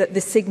say that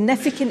the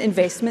significant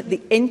investment,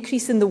 the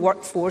increase in the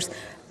workforce,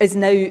 is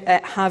now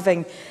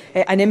having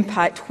an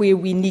impact where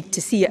we need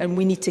to see it, and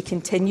we need to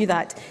continue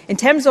that. In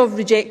terms of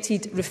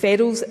rejected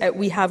referrals,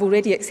 we have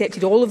already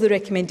accepted all of the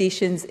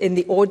recommendations in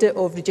the audit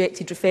of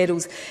rejected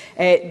referrals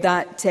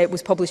that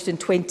was published in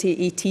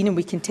 2018, and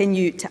we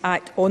continue to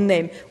act on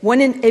them. 1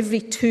 in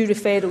every 2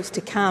 referrals to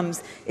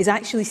CAMHS is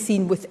actually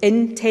seen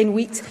within 10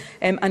 weeks,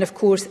 and of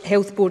course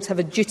health boards have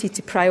a duty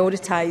to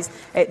prioritise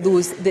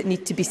those that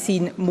need to be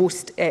seen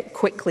most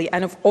quickly.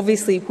 And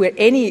obviously where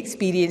any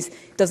experience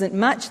doesn't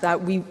match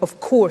that, we of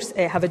course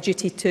have a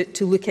duty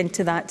to look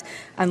into that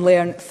and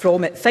learn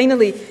from it.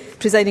 Finally,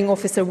 Presiding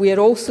Officer, we are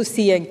also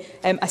seeing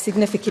a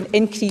significant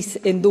increase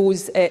in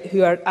those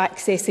who are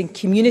accessing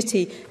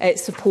community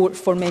support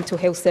for mental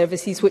health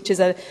services, which is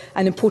an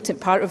important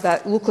part of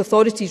that. Local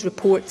authorities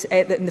report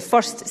that in the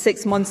first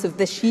 6 months of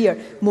this year,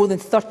 more than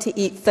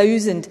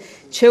 38,000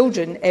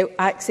 children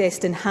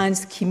accessed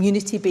enhanced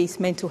community-based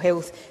mental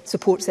health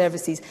support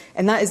services.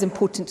 And that is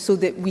important so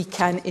that we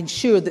can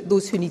ensure that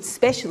those who need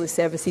specialist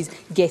services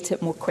get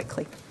it more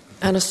quickly.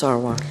 Anna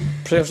Sarwar.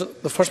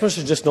 The First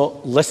Minister is just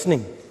not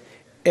listening.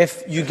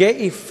 If you get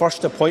a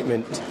first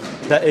appointment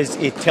that is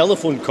a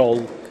telephone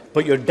call,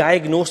 but your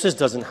diagnosis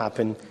doesn't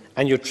happen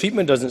and your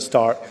treatment doesn't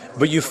start,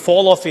 but you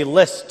fall off a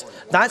list,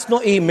 that's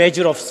not a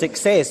measure of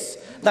success.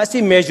 That's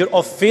a measure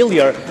of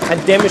failure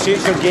and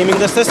demonstrates you're gaming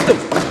the system.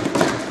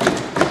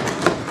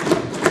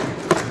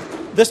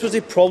 This was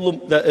a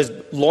problem that is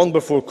long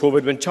before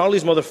COVID. When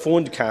Charlie's mother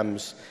phoned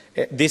CAMHS,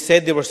 they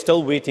said they were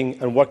still waiting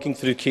and working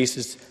through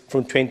cases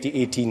from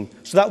 2018.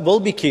 So that will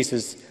be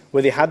cases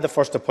where they had the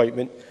first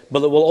appointment, but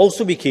there will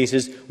also be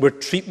cases where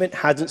treatment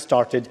hasn't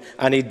started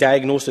and a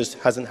diagnosis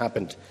hasn't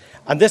happened.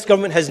 And this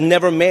government has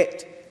never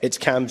met its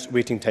CAMHS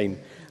waiting time.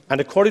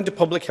 And according to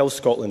Public Health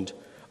Scotland,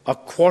 a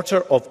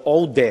quarter of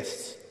all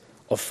deaths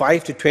of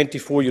 5 to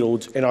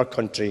 24-year-olds in our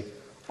country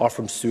are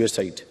from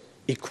suicide.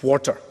 A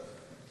quarter.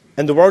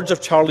 In the words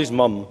of Charlie's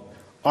mum,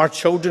 our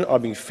children are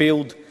being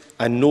failed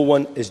and no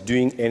one is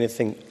doing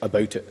anything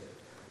about it.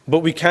 But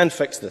we can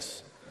fix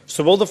this.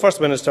 So will the First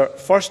Minister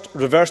first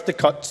reverse the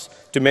cuts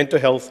to mental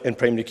health in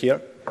primary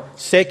care?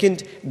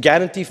 Second,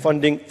 guarantee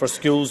funding for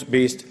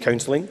schools-based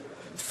counselling?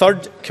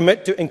 Third,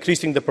 commit to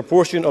increasing the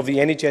proportion of the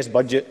NHS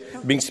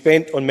budget being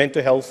spent on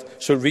mental health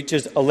so it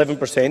reaches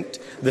 11%,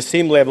 the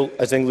same level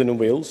as England and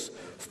Wales?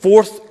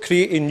 Fourth,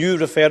 create a new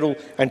referral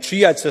and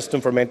triage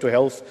system for mental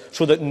health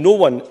so that no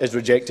one is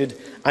rejected.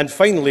 And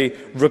finally,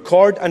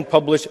 record and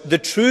publish the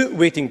true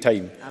waiting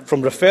time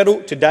from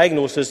referral to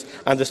diagnosis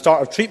and the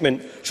start of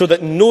treatment so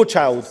that no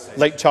child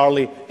like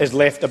Charlie is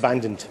left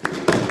abandoned.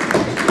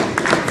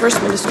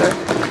 First Minister.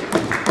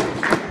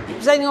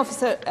 Presiding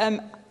Officer,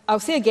 I'll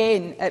say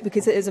again,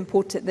 because it is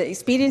important, that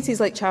experiences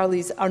like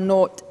Charlie's are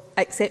not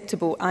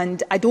acceptable,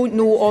 and I don't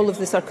know all of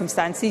the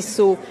circumstances,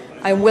 so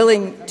I'm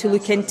willing to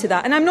look into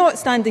that. And I'm not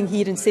standing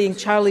here and saying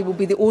Charlie will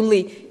be the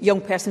only young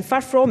person,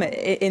 far from it,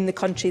 in the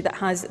country that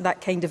has that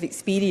kind of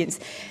experience.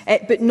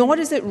 But nor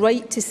is it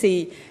right to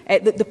say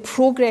that the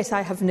progress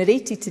I have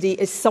narrated today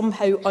is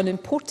somehow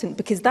unimportant,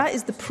 because that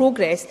is the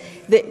progress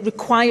that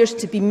requires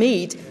to be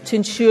made to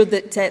ensure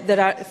that there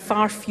are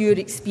far fewer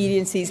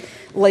experiences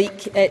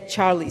like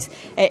Charlie's.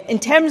 In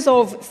terms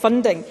of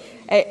funding,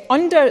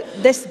 under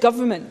this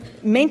government,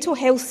 mental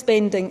health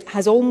spending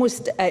has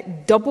almost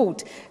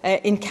doubled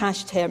in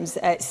cash terms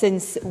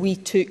since we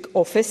took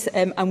office,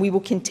 and we will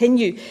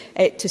continue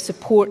to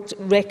support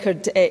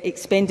record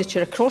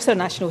expenditure across our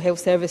National Health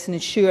Service and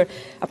ensure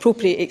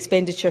appropriate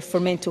expenditure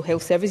for mental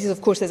health services.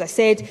 Of course, as I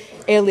said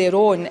earlier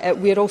on,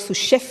 we are also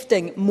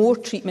shifting more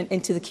treatment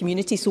into the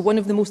community. So one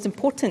of the most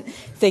important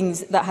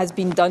things that has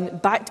been done,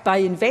 backed by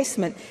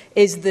investment,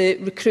 is the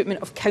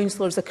recruitment of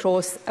counsellors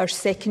across our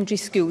secondary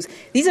schools.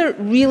 These are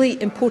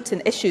really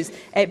important issues,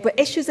 but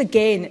issues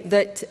again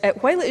that,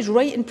 while it is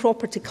right and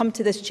proper to come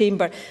to this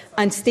chamber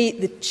and state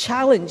the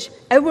challenge,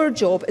 our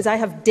job, as I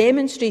have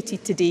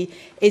demonstrated today,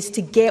 is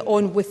to get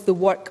on with the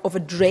work of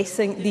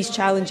addressing these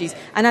challenges.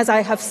 And as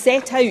I have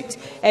set out,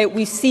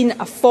 we've seen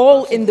a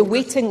fall in the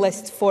waiting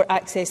list for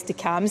access to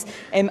CAMHS,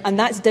 and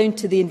that's down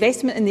to the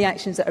investment and the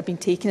actions that are being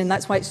taken, and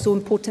that's why it's so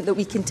important that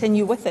we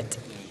continue with it.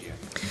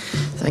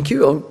 Thank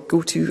you. I'll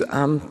go to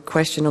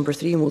question number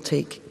 3, and we'll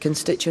take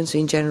constituency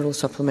and general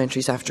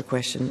supplementaries after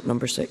question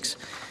number 6.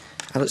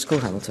 Alex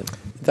Cole-Hamilton.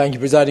 Thank you,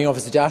 Presiding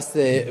Officer. To ask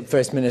the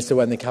First Minister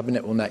when the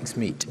Cabinet will next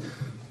meet.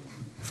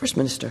 First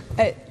Minister.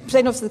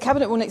 Presiding Officer, the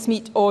Cabinet will next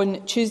meet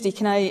on Tuesday.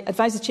 Can I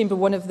advise the Chamber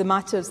one of the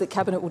matters that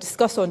Cabinet will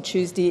discuss on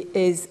Tuesday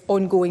is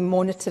ongoing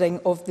monitoring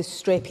of the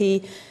Strep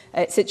A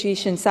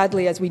situation.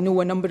 Sadly, as we know,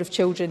 a number of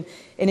children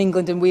in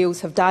England and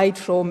Wales have died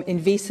from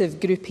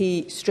invasive Group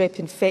A strep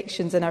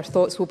infections, and our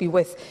thoughts will be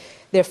with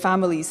their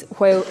families.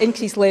 While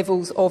increased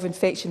levels of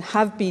infection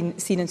have been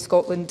seen in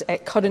Scotland,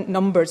 current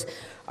numbers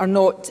are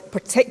not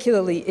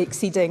particularly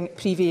exceeding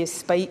previous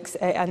spikes,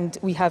 and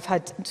we have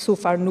had so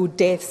far no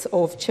deaths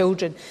of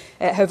children.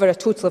 However, a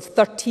total of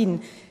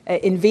 13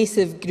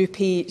 invasive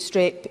Group A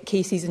strep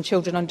cases in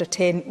children under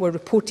 10 were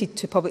reported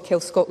to Public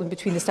Health Scotland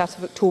between the start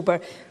of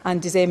October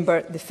and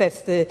December the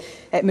 5th.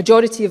 The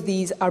majority of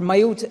these are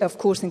mild, of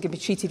course, and can be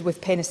treated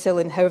with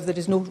penicillin. However, there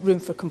is no room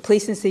for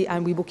complacency,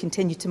 and we will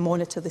continue to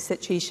monitor the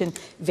situation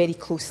very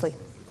closely.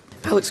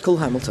 Alex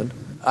Cole-Hamilton.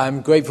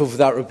 I'm grateful for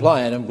that reply,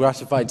 and I'm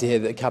gratified to hear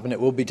that the Cabinet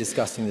will be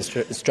discussing the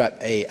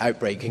Strep A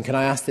outbreak. And can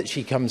I ask that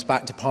she comes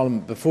back to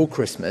Parliament before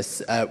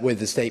Christmas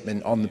with a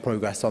statement on the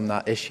progress on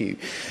that issue?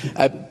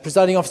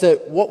 Presiding Officer,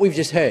 what we've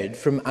just heard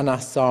from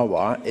Anas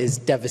Sarwar is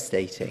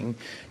devastating.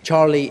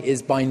 Charlie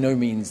is by no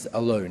means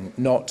alone,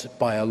 not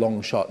by a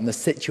long shot, and the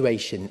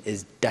situation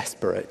is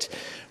desperate.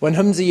 When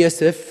Humza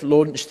Yousaf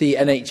launched the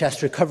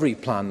NHS recovery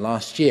plan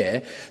last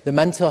year, the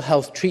mental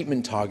health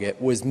treatment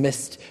target was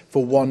missed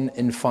for 1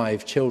 in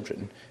 5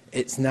 children.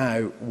 It's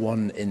now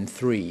 1 in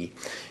 3.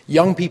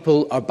 Young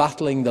people are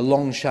battling the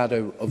long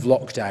shadow of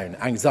lockdown,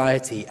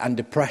 anxiety and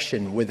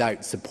depression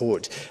without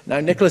support. Now,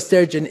 Nicola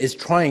Sturgeon is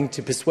trying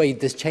to persuade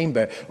this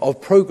chamber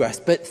of progress,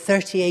 but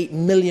 £38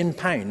 million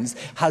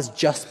has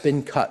just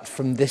been cut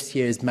from this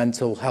year's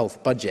mental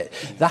health budget.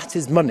 That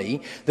is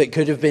money that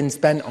could have been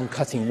spent on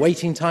cutting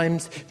waiting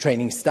times,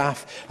 training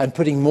staff and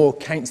putting more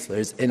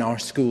counsellors in our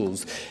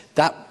schools.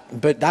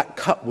 But that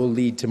cut will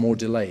lead to more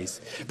delays.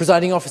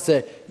 Presiding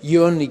Officer,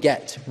 you only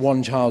get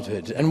one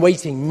childhood, and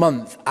waiting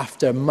month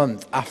after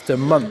month after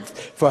month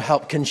for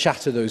help can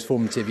shatter those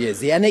formative years.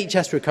 The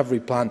NHS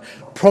recovery plan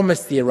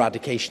promised the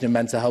eradication of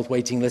mental health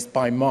waiting lists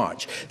by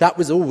March. That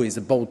was always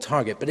a bold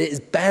target, but it is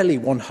barely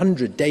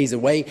 100 days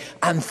away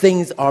and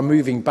things are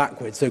moving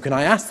backwards. So can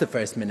I ask the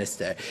First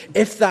Minister,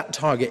 if that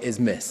target is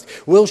missed,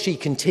 will she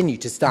continue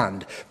to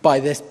stand by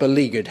this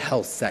beleaguered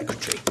Health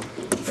Secretary?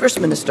 First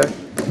Minister.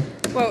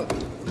 Well,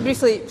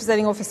 briefly,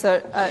 Presiding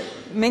Officer,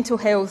 mental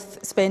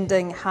health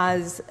spending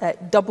has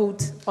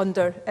doubled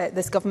under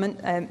this government.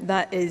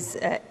 That is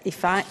a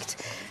fact.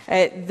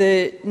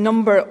 The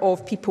number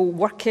of people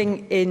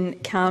working in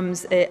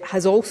CAMS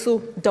has also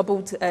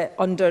doubled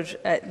under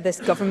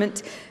this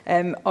government,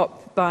 up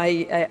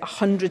by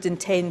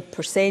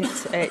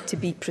 110% to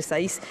be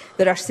precise.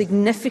 There are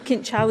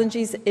significant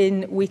challenges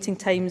in waiting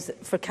times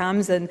for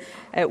CAMS, and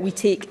we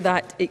take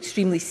that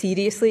extremely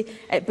seriously.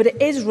 But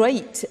it is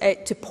right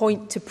to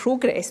point to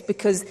progress,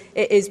 because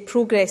it is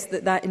progress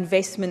that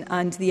investment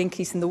and the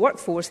increase in the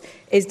workforce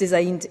is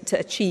designed to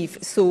achieve.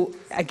 So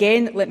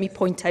again, let me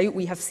point out,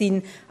 we have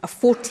seen a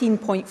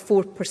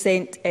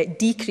 14.4%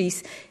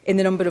 decrease in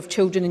the number of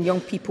children and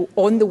young people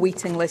on the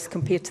waiting list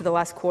compared to the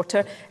last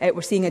quarter.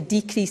 We're seeing a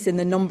decrease in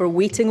the number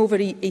waiting over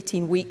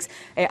 18 weeks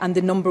and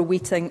the number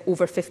waiting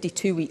over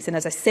 52 weeks. And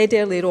as I said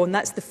earlier on,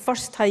 that's the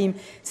first time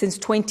since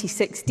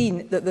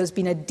 2016 that there's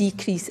been a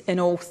decrease in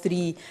all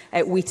 3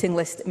 waiting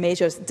list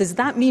measures. Does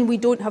that mean we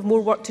don't have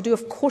more work to do?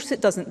 Of course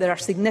it doesn't. There are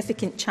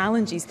significant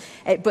challenges,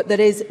 but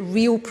there is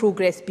real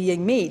progress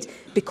being made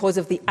because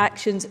of the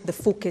actions, the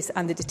focus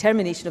and the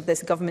determination of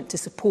this government to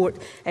support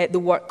the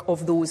work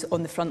of those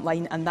on the front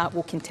line, and that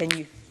will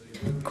continue.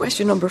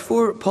 Question number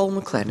 4, Paul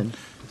McLennan.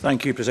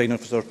 Thank you, Presiding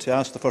Officer. To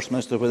ask the First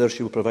Minister whether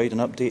she will provide an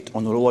update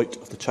on the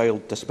rollout of the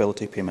child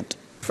disability payment.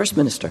 First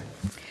Minister.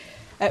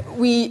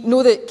 We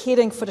know that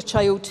caring for a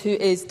child who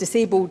is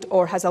disabled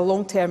or has a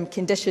long-term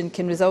condition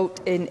can result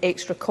in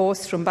extra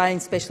costs, from buying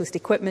specialist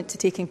equipment to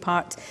taking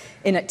part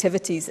in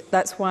activities.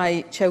 That's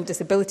why child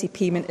disability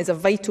payment is a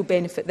vital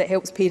benefit that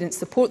helps parents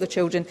support their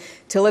children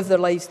to live their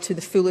lives to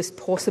the fullest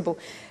possible.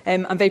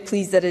 I'm very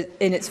pleased that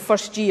in its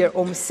first year,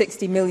 almost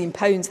 £60 million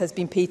has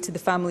been paid to the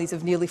families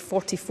of nearly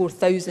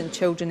 44,000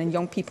 children and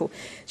young people.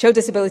 Child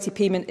disability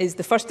payment is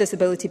the first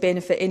disability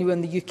benefit anywhere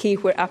in the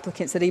UK where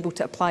applicants are able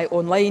to apply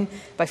online,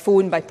 by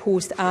phone, by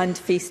post and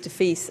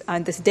face-to-face.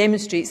 And this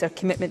demonstrates our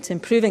commitment to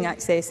improving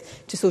access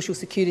to social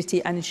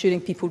security and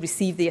ensuring people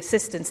receive the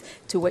assistance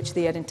to which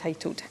they are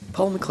entitled.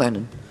 Paul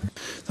McLennan.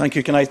 Thank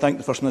you. Can I thank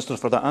the First Minister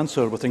for that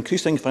answer? With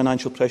increasing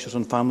financial pressures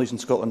on families in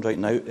Scotland right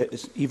now, it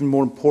is even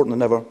more important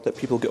than ever that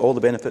people get all the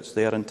benefits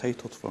they are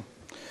entitled for.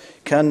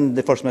 Can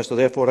the First Minister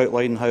therefore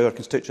outline how our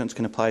constituents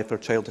can apply for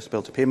child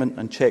disability payment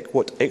and check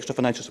what extra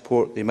financial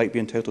support they might be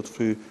entitled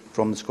to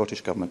from the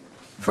Scottish Government?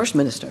 First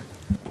Minister.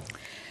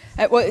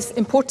 Well, it's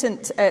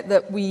important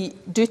that we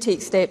do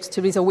take steps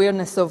to raise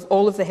awareness of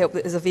all of the help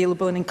that is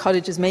available and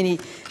encourage as many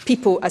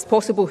people as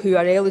possible who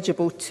are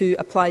eligible to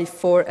apply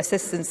for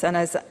assistance. And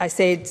as I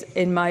said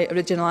in my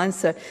original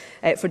answer,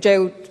 for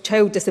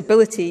child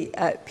disability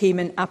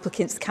payment,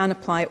 applicants can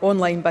apply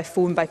online, by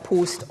phone, by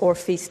post or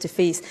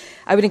face-to-face.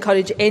 I would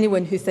encourage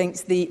anyone who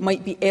thinks they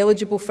might be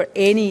eligible for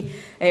any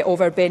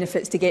of our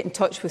benefits to get in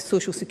touch with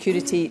Social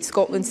Security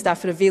Scotland.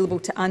 Staff are available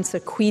to answer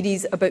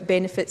queries about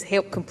benefits,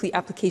 help complete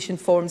application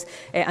forms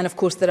and of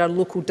course there are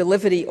local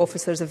delivery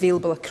officers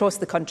available across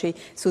the country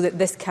so that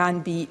this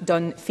can be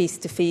done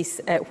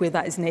face-to-face where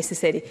that is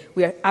necessary.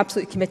 We are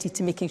absolutely committed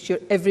to making sure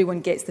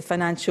everyone gets the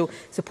financial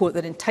support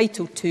they're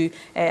entitled to,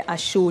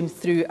 as shown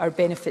through our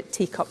benefit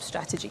take-up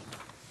strategy.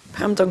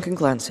 Pam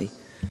Duncan-Glancy.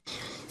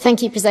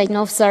 Thank you, Presiding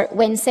Officer.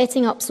 When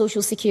setting up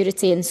social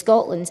security in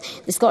Scotland,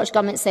 the Scottish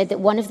Government said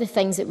that one of the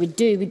things it would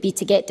do would be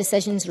to get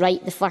decisions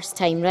right the first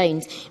time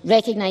round,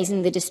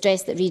 recognising the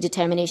distress that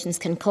redeterminations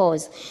can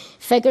cause.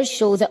 Figures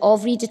show that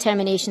of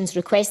redeterminations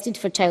requested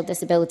for child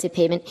disability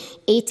payment,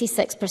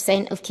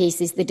 86% of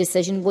cases the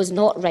decision was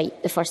not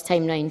right the first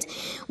time round.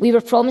 We were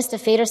promised a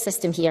fairer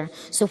system here,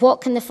 so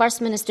what can the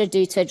First Minister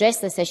do to address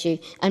this issue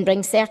and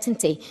bring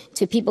certainty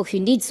to people who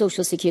need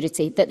social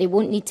security that they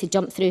won't need to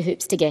jump through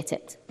hoops to get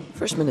it?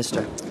 First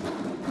Minister.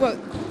 Well,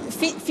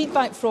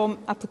 feedback from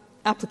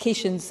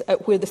applications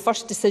where the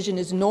first decision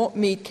is not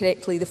made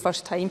correctly the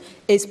first time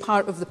is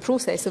part of the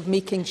process of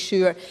making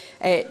sure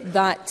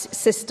that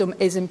system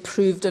is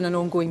improved on an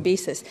ongoing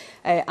basis.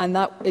 And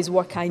that is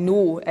work I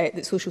know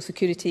that Social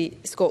Security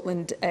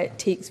Scotland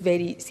takes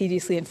very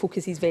seriously and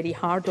focuses very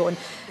hard on.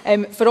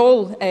 For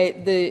all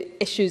the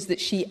issues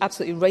that she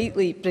absolutely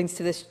rightly brings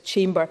to this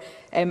chamber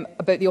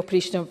about the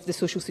operation of the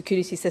social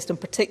security system,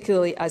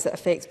 particularly as it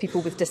affects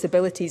people with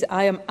disabilities,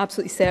 I am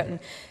absolutely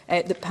certain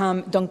that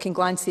Pam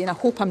Duncan-Glancy, and I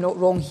hope I'm not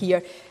wrong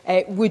here,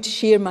 would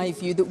share my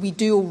view that we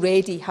do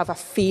already have a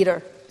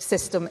fairer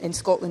system in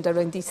Scotland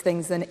around these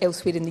things than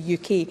elsewhere in the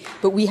UK.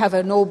 But we have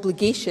an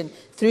obligation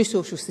through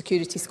Social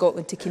Security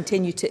Scotland to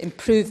continue to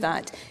improve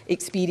that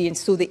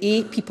experience so that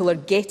A, people are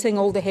getting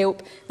all the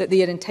help that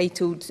they are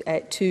entitled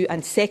to,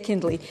 and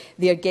secondly,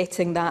 they are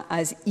getting that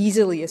as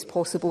easily as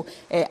possible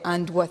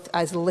and with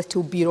as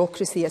little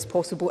bureaucracy as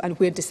possible, and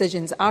where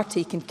decisions are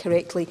taken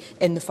correctly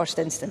in the first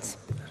instance.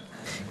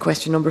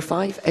 Question number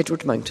 5,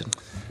 Edward Mountain.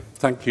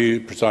 Thank you,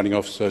 Presiding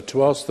Officer.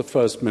 To ask the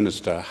First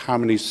Minister how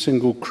many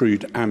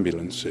single-crewed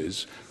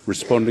ambulances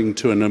responding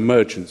to an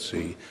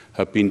emergency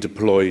have been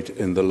deployed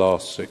in the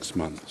last 6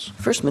 months.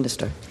 First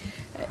Minister.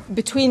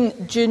 Between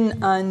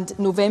June and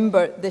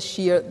November this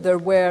year, there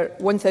were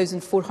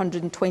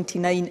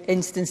 1,429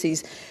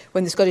 instances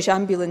when the Scottish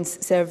Ambulance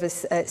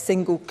Service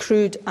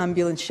single-crewed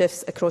ambulance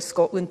shifts across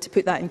Scotland. To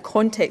put that in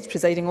context,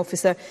 Presiding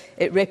Officer,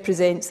 it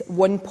represents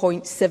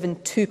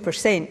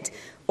 1.72%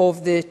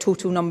 of the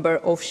total number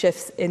of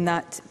shifts in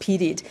that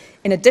period.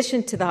 In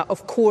addition to that,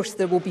 of course,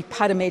 there will be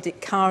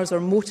paramedic cars or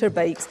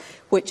motorbikes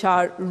which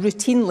are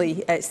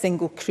routinely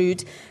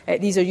single-crewed.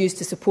 These are used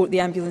to support the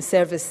ambulance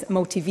service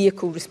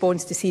multi-vehicle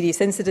response to serious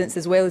incidents,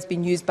 as well as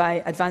being used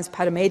by advanced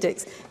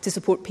paramedics to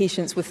support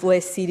patients with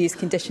less serious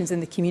conditions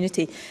in the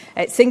community.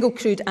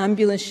 Single-crewed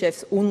ambulance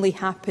shifts only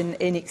happen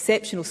in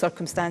exceptional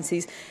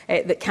circumstances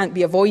that can't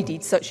be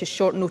avoided, such as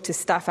short-notice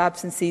staff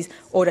absences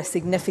or a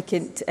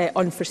significant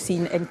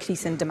unforeseen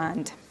increase in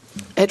demand.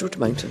 Edward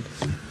Mountain.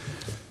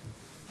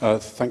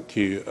 Thank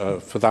you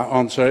for that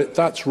answer.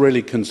 That's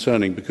really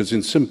concerning because,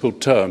 in simple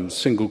terms,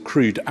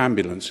 single-crewed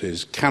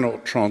ambulances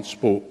cannot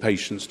transport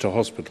patients to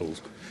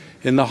hospitals.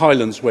 In the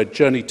Highlands, where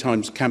journey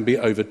times can be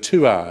over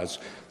 2 hours,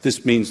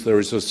 this means there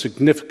is a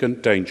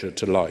significant danger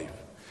to life.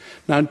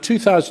 Now, in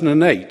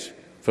 2008,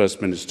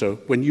 First Minister,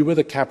 when you were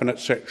the Cabinet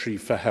Secretary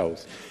for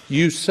Health,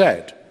 you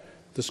said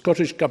the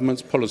Scottish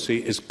Government's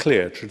policy is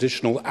clear.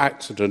 Traditional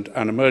accident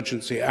and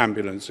emergency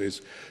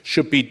ambulances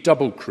should be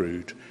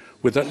double-crewed,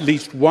 with at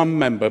least one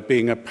member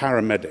being a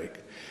paramedic,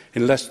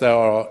 unless there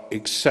are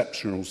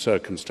exceptional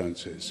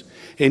circumstances.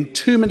 In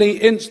too many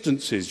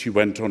instances, you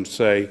went on to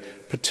say,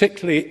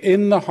 particularly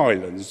in the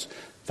Highlands,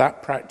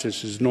 that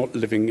practice is not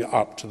living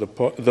up to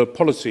the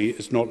policy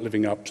is not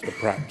living up to the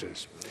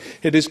practice.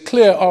 It is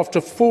clear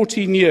after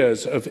 14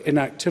 years of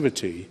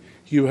inactivity,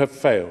 you have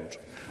failed.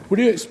 Will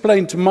you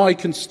explain to my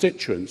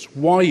constituents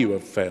why you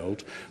have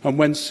failed and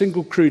when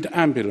single-crewed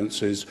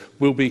ambulances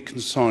will be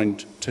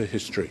consigned to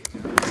history?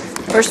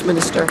 First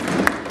Minister.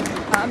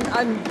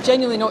 I'm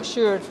genuinely not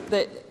sure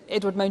that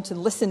Edward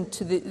Mountain listened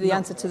to the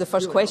answer to the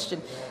first question.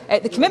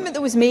 The commitment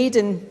that was made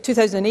in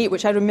 2008,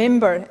 which I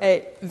remember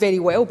very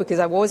well because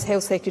I was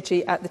Health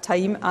Secretary at the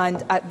time,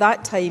 and at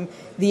that time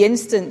the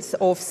instance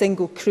of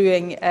single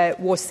crewing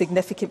was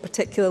significant,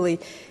 particularly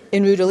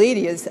in rural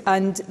areas,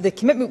 and the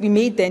commitment we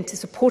made then to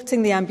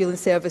supporting the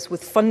ambulance service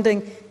with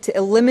funding to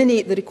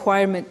eliminate the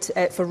requirement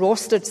for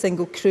rostered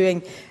single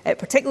crewing,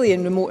 particularly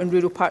in remote and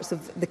rural parts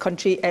of the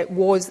country,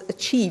 was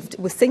achieved,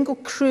 with single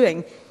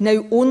crewing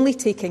now only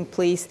taking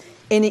place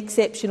in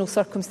exceptional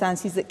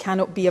circumstances that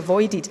cannot be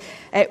avoided.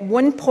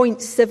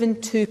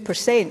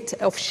 1.72%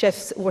 of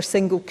shifts were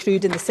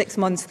single-crewed in the 6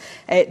 months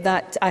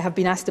that I have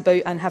been asked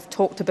about and have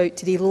talked about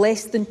today,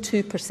 less than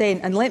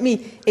 2%. And let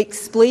me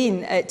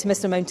explain to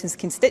Mr Mountain's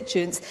constituents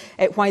constituents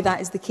why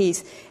that is the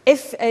case.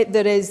 If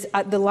there is,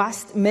 at the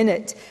last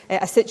minute,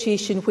 a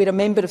situation where a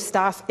member of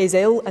staff is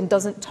ill and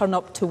doesn't turn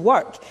up to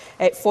work,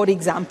 for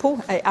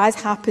example, as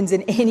happens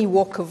in any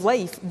walk of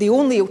life, the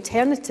only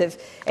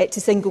alternative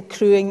to single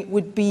crewing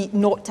would be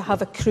not to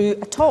have a crew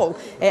at all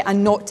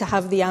and not to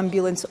have the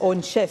ambulance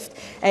on shift.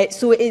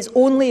 So it is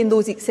only in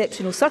those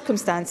exceptional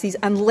circumstances,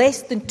 and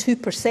less than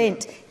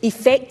 2%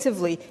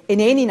 effectively in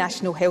any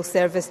National Health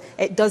Service,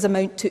 it does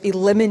amount to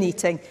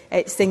eliminating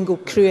single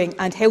crewing,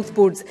 and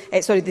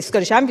the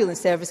Scottish Ambulance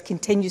Service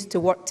continues to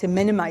work to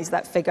minimise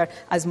that figure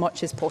as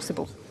much as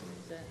possible.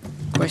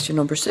 Question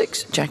number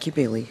 6, Jackie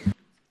Baillie.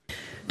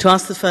 To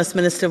ask the First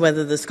Minister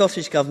whether the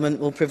Scottish Government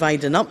will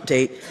provide an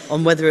update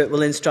on whether it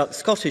will instruct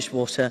Scottish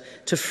Water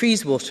to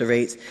freeze water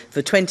rates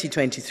for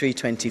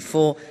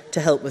 2023-24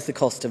 to help with the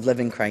cost of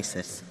living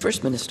crisis.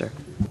 First Minister.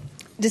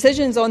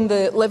 Decisions on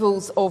the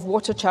levels of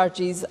water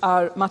charges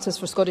are matters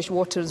for Scottish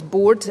Water's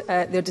board.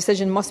 Their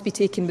decision must be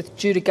taken with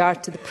due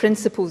regard to the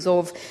principles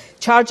of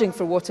charging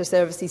for water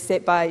services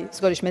set by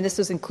Scottish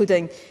ministers,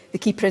 including the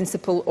key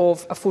principle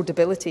of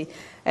affordability.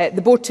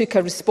 The board took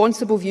a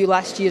responsible view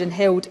last year and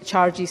held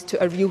charges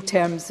to a real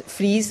terms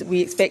freeze.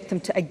 We expect them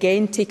to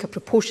again take a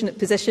proportionate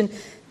position,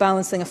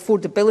 balancing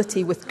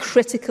affordability with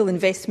critical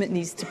investment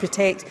needs to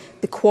protect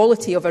the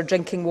quality of our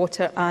drinking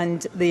water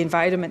and the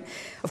environment.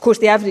 Of course,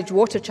 the average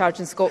water charge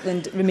in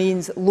Scotland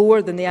remains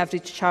lower than the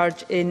average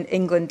charge in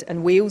England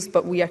and Wales,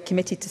 but we are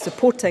committed to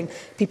supporting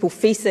people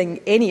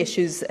facing any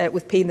issues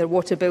with paying their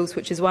water bills,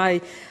 which is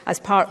why, as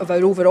part of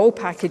our overall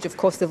package of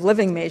cost of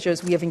living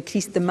measures, we have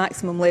increased the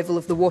maximum level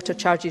of the water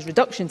charges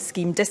reduction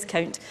scheme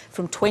discount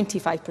from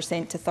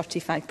 25% to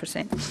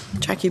 35%.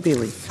 Jackie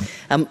Baillie.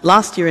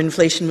 Last year,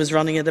 inflation was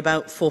running at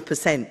about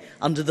 4%.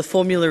 Under the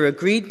formula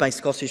agreed by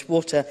Scottish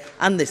Water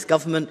and this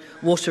government,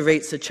 water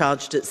rates are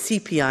charged at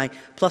CPI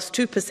plus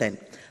 2%.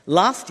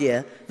 Last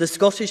year, the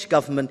Scottish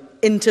Government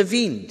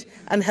intervened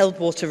and held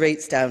water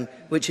rates down,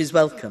 which is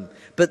welcome.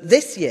 But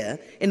this year,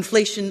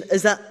 inflation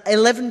is at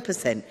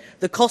 11%.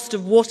 The cost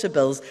of water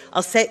bills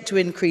are set to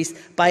increase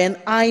by an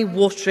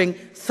eye-watering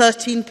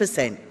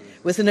 13%.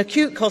 With an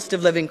acute cost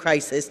of living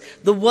crisis,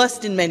 the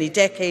worst in many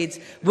decades,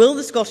 will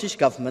the Scottish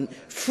Government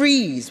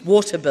freeze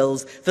water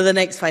bills for the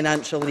next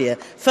financial year?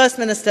 First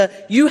Minister,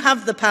 you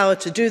have the power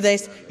to do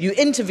this. You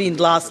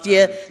intervened last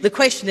year. The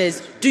question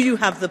is, do you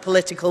have the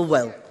political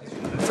will?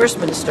 First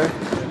Minister.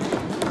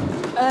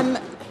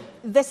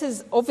 This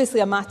is obviously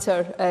a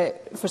matter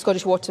for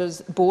Scottish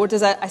Water's board.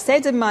 As I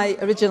said in my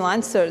original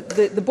answer,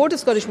 the Board of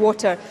Scottish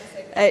Water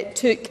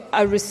took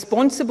a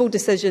responsible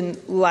decision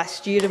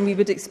last year, and we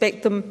would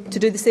expect them to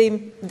do the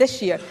same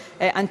this year,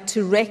 and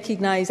to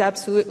recognise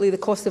absolutely the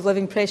cost of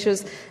living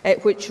pressures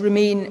which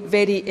remain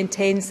very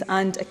intense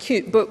and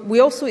acute. But we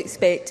also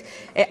expect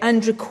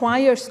and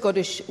require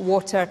Scottish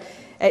Water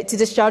to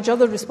discharge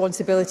other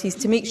responsibilities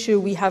to make sure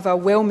we have a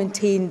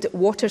well-maintained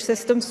water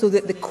system so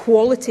that the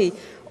quality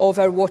of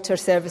our water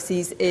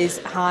services is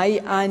high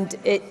and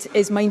it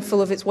is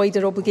mindful of its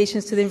wider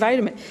obligations to the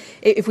environment.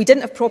 If we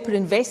didn't have proper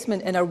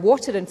investment in our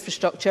water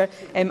infrastructure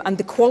and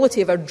the quality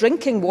of our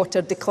drinking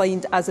water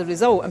declined as a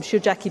result, I'm sure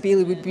Jackie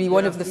Baillie would be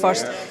one of the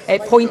first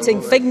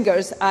pointing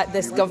fingers at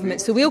this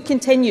government. So we'll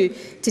continue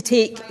to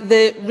take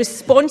the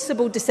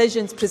responsible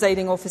decisions,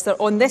 Presiding Officer,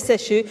 on this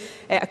issue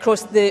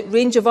across the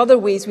range of other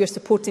ways we are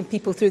supporting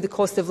people through the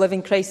cost of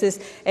living crisis,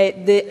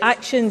 the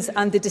actions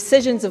and the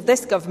decisions of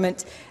this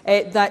government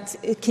that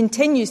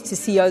continues to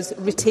see us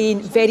retain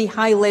very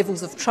high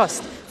levels of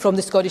trust from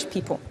the Scottish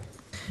people.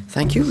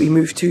 Thank you. We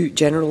move to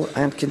general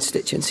and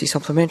constituency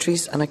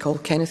supplementaries, and I call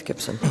Kenneth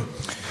Gibson.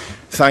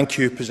 Thank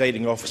you,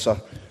 Presiding Officer.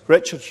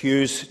 Richard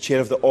Hughes, Chair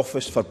of the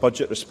Office for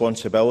Budget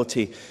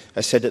Responsibility,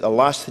 has said that the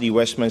last 3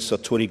 Westminster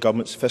Tory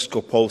government's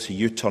fiscal policy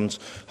U-turns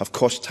have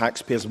cost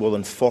taxpayers more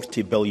than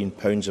 £40 billion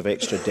of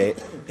extra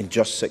debt in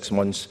just 6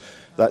 months.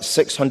 That's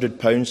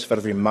 £600 for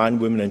every man,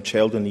 woman and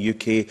child in the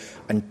UK,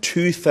 and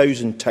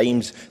 2,000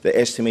 times the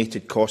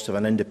estimated cost of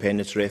an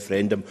independence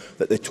referendum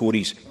that the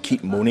Tories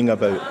keep moaning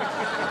about.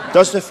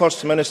 Does the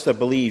First Minister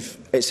believe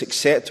it's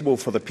acceptable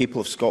for the people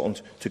of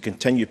Scotland to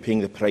continue paying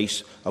the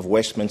price of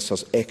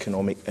Westminster's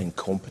economic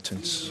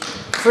incompetence?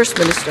 First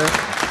Minister.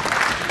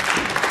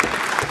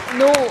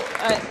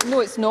 No,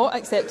 it's not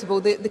acceptable.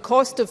 The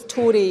cost of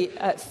Tory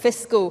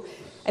fiscal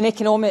and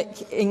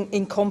economic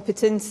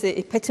incompetence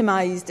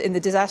epitomised in the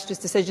disastrous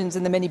decisions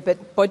in the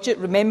mini-budget.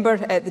 Remember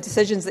the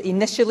decisions that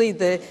initially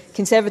the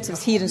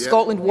Conservatives here in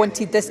Scotland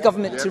wanted this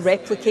government to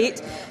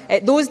replicate.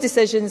 Those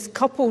decisions,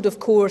 coupled, of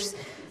course,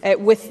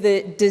 with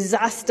the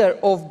disaster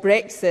of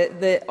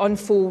Brexit that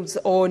unfolds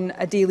on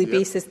a daily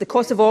basis. The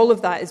cost of all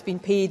of that is being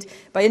paid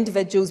by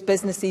individuals,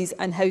 businesses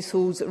and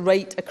households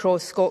right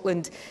across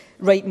Scotland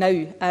right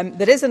now.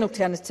 There is an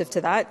alternative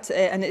to that,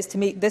 and it is to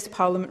make this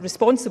Parliament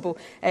responsible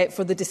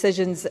for the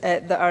decisions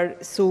that are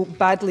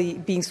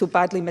being so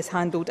badly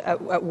mishandled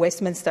at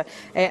Westminster.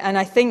 And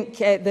I think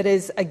there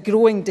is a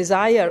growing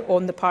desire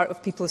on the part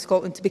of people of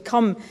Scotland to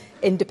become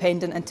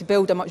independent and to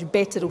build a much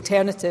better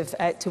alternative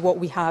to what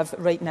we have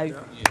right now.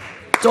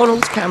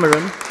 Donald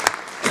Cameron.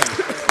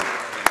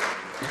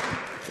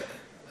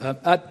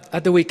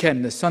 At the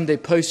weekend, the Sunday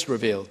Post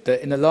revealed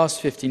that in the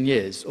last 15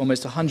 years,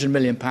 almost £100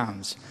 million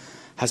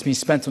has been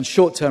spent on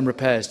short-term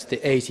repairs to the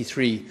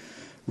A83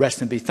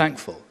 Rest and Be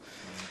Thankful.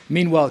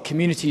 Meanwhile,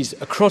 communities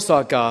across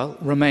Argyll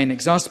remain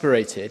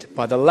exasperated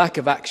by the lack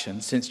of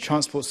action since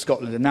Transport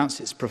Scotland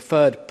announced its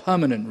preferred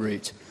permanent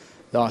route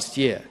last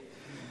year.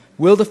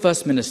 Will the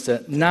First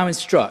Minister now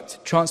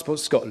instruct Transport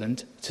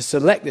Scotland to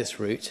select this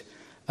route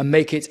and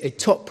make it a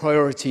top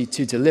priority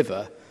to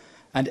deliver,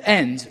 and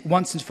end,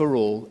 once and for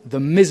all,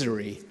 the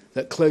misery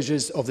that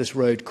closures of this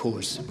road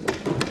cause?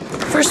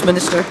 First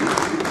Minister.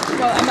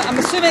 Well, I'm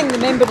assuming the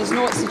member is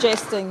not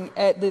suggesting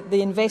that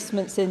the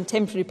investments in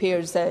temporary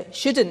repairs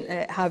shouldn't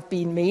have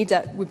been made.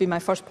 That would be my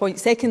first point.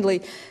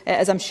 Secondly,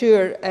 as I'm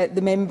sure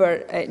the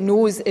member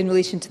knows in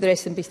relation to the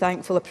Rest and Be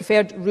Thankful, a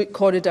preferred route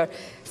corridor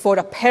for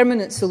a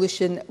permanent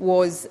solution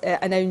was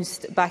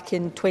announced back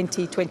in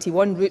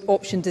 2021. Route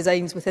option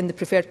designs within the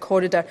preferred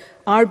corridor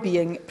are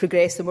being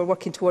progressed, and we're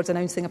working towards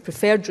announcing a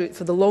preferred route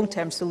for the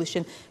long-term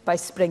solution by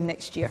spring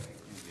next year.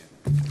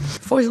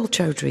 Faisal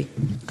Chowdhury.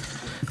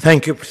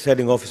 Thank you,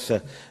 Presiding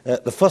Officer.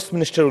 The First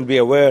Minister will be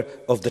aware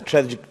of the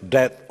tragic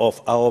death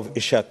of Awab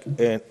Ishaq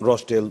in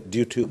Rochdale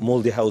due to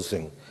mouldy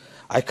housing.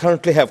 I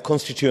currently have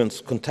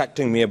constituents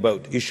contacting me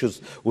about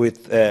issues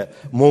with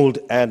mould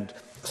and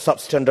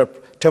substandard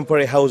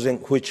temporary housing,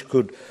 which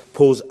could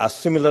pose a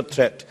similar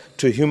threat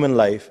to human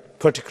life,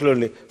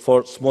 particularly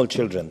for small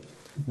children.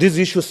 This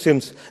issue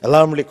seems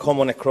alarmingly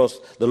common across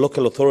the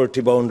local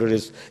authority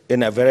boundaries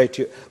in a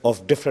variety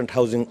of different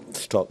housing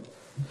stock.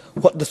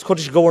 What the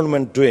Scottish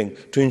Government doing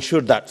to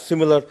ensure that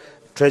similar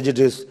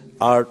tragedies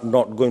are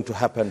not going to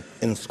happen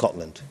in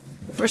Scotland?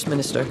 First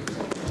Minister.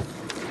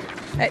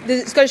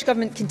 The Scottish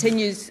Government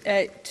continues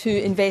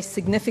to invest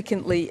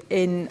significantly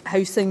in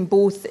housing,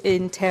 both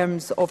in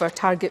terms of our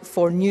target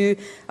for new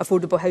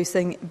affordable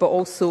housing, but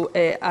also,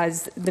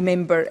 as the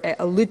member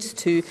alludes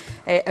to,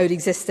 our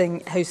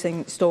existing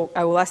housing stock.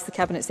 I will ask the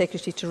Cabinet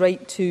Secretary to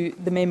write to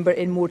the member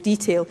in more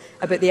detail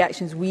about the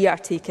actions we are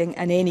taking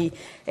and any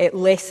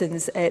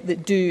lessons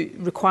that do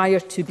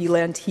require to be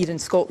learned here in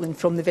Scotland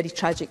from the very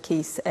tragic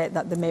case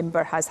that the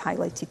member has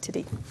highlighted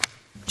today.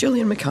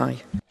 Gillian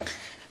Mackay.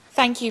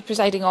 Thank you,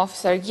 Presiding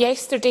Officer.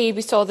 Yesterday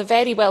we saw the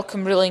very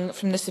welcome ruling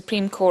from the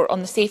Supreme Court on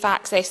the Safe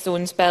Access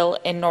Zones Bill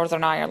in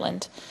Northern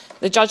Ireland.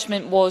 The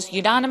judgment was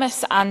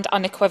unanimous and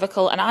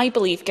unequivocal, and I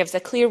believe gives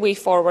a clear way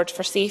forward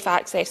for safe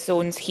access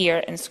zones here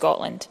in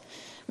Scotland.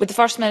 Would the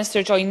First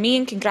Minister join me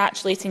in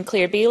congratulating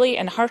Claire Bailey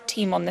and her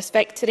team on this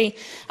victory,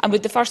 and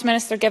would the First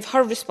Minister give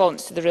her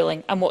response to the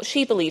ruling and what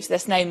she believes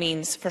this now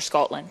means for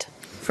Scotland?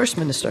 First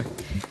Minister.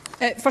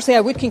 Firstly, I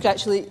would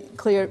congratulate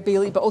Claire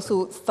Bailey, but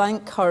also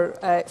thank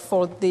her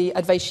for the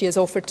advice she has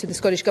offered to the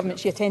Scottish Government.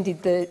 She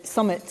attended the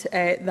summit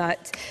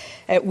that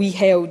we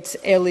held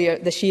earlier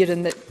this year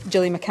and that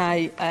Gillian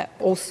Mackay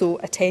also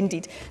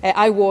attended.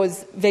 I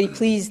was very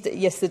pleased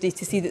yesterday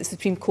to see that the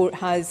Supreme Court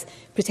has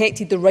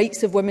protected the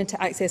rights of women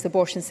to access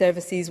abortion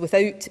services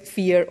without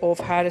fear of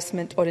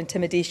harassment or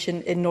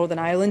intimidation in Northern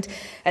Ireland.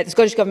 The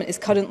Scottish Government is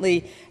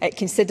currently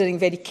considering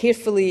very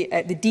carefully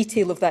the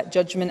detail of that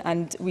judgment,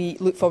 and we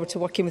look forward to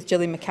working with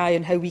Gillian Mackay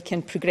on how we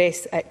can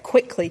progress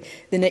quickly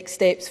the next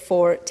steps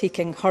for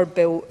taking her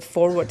bill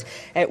forward.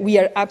 We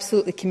are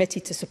absolutely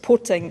committed to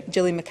supporting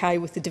Gillian Mackay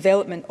with the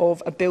development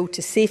of a bill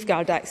to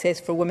safeguard access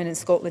for women in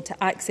Scotland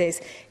to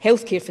access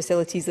healthcare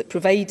facilities that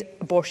provide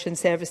abortion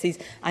services,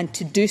 and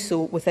to do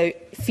so without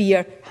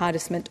fear,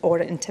 harassment or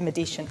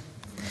intimidation.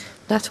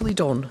 Natalie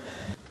Dawn.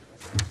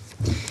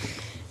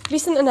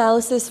 Recent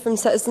analysis from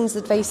Citizens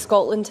Advice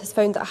Scotland has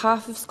found that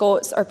half of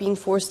Scots are being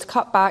forced to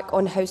cut back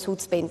on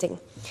household spending.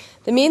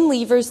 The main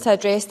levers to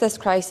address this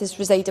crisis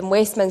reside in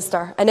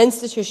Westminster, an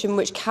institution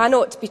which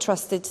cannot be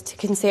trusted to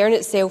concern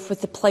itself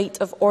with the plight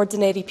of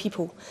ordinary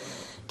people.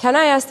 Can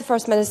I ask the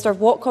First Minister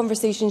what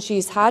conversations she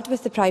has had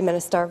with the Prime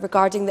Minister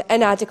regarding the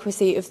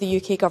inadequacy of the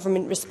UK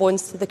Government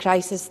response to the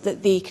crisis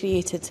that they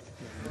created?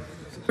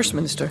 First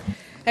Minister.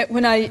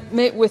 When I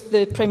met with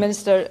the Prime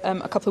Minister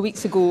a couple of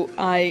weeks ago,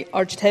 I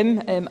urged him,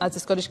 as the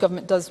Scottish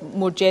Government does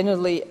more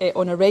generally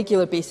on a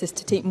regular basis,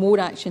 to take more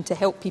action to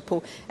help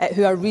people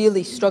who are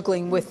really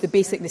struggling with the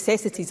basic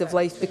necessities of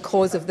life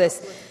because of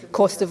this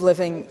cost of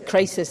living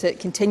crisis. It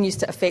continues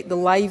to affect the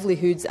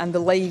livelihoods and the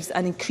lives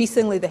and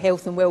increasingly the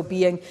health and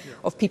well-being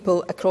of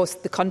people across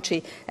the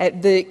country.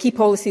 The key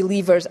policy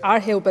levers are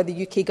held by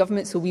the UK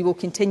Government, so we will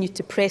continue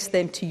to press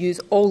them to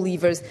use all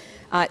levers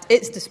at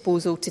its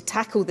disposal to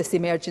tackle this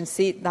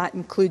emergency. That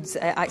includes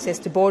access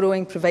to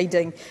borrowing,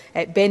 providing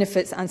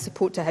benefits and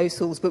support to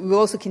households. But we will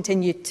also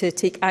continue to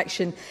take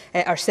action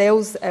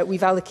ourselves.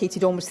 We've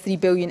allocated almost £3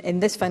 billion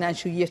in this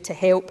financial year to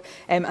help.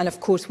 And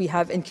of course, we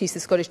have increased the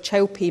Scottish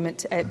child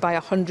payment by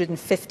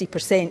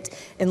 150%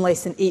 in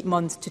less than 8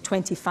 months to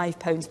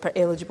 £25 per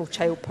eligible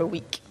child per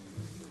week.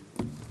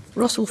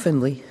 Russell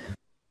Finlay.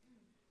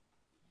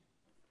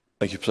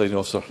 Thank you, Presiding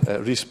Officer.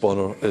 Rhys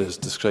Bonner is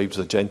described as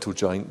a gentle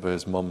giant by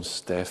his mum,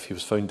 Steph. He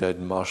was found dead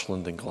in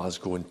Marshland in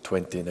Glasgow in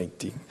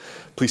 2019.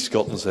 Police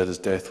Scotland said his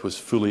death was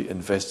fully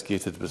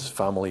investigated, but his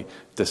family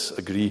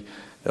disagree.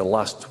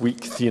 Last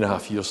week,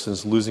 3.5 years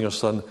since losing her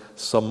son,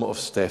 some of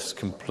Steph's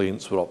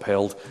complaints were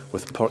upheld,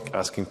 with PERC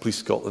asking Police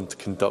Scotland to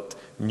conduct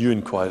new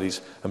inquiries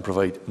and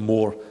provide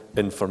more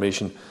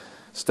information.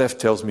 Steph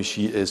tells me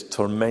she is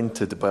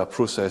tormented by a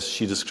process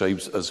she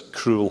describes as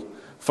cruel.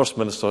 First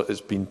Minister, it's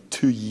been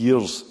 2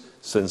 years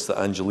since the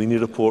Angelini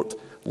report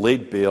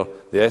laid bare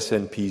the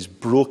SNP's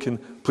broken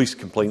police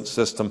complaint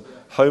system.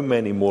 How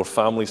many more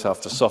families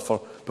have to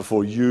suffer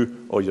before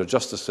you or your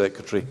Justice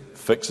Secretary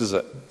fixes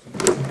it?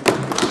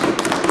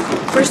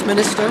 First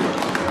Minister.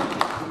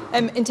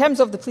 In terms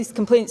of the police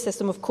complaint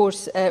system, of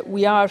course,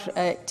 we are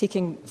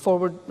taking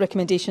forward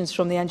recommendations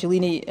from the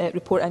Angelini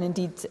report, and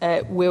indeed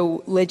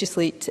will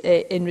legislate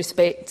in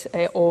respect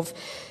of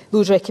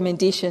those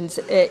recommendations.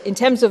 In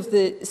terms of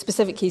the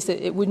specific case,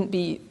 it wouldn't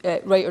be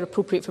right or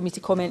appropriate for me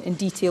to comment in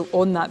detail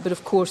on that, but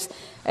of course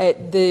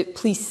the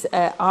police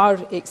are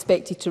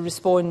expected to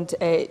respond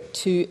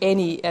to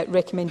any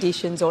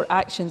recommendations or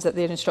actions that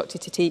they're instructed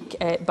to take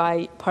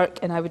by PERC,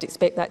 and I would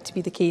expect that to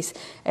be the case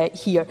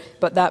here.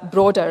 But that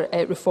broader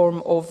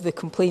reform of the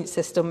complaint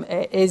system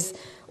is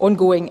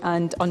ongoing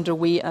and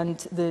underway, and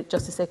the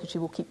Justice Secretary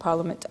will keep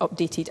Parliament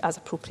updated as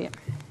appropriate.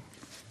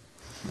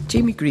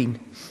 Jamie Green.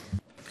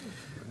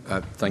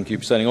 Thank you,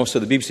 Presiding Officer.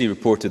 The BBC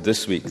reported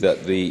this week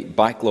that the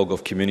backlog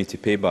of community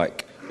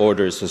payback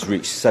orders has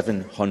reached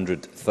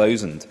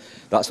 700,000.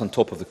 That's on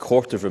top of the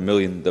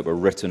 250,000 that were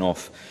written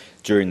off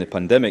during the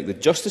pandemic. The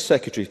Justice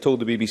Secretary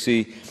told the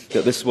BBC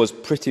that this was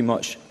pretty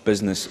much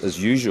business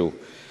as usual.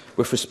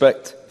 With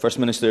respect, First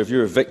Minister, if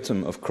you're a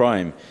victim of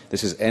crime,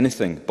 this is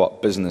anything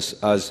but business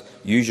as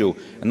usual.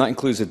 And that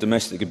includes a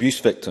domestic abuse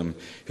victim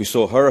who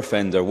saw her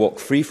offender walk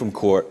free from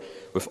court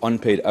with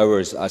unpaid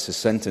hours as his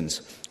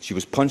sentence. She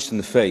was punched in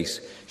the face,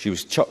 she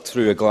was chucked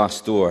through a glass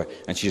door,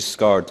 and she is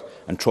scarred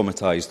and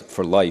traumatised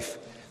for life.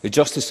 The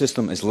justice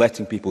system is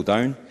letting people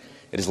down,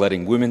 it is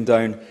letting women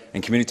down,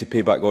 and community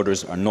payback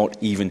orders are not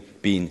even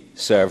being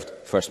served.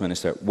 First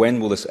Minister,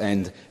 when will this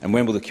end, and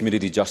when will the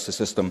community justice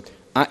system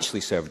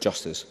actually serve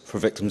justice for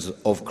victims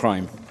of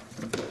crime?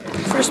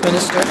 First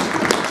Minister.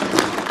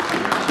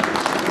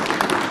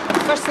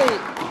 Firstly,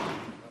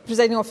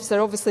 Presiding Officer,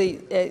 obviously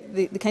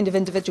the kind of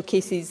individual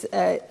cases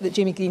that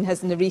Jamie Green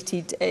has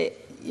narrated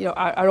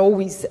are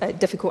always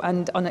difficult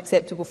and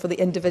unacceptable for the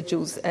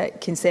individuals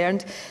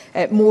concerned.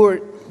 More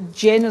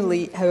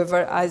generally,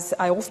 however, as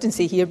I often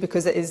say here,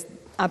 because it is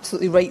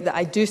absolutely right that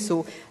I do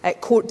so,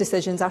 court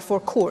decisions are for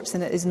courts,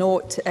 and it is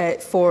not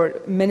for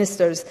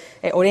ministers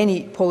or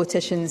any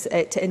politicians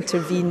to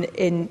intervene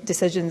in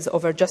decisions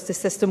of our justice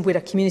system. Where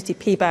a community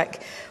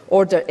payback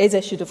order is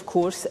issued, of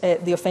course,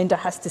 the offender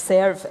has to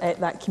serve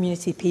that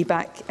community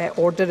payback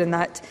order, and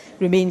that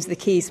remains the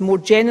case. More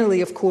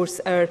generally, of course,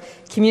 our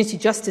community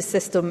justice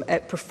system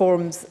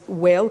performs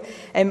well,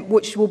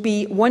 which will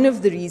be one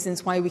of the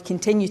reasons why we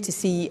continue to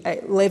see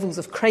levels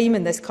of crime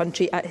in this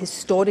country at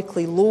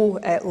historically low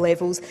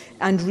levels,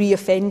 and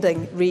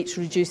reoffending rates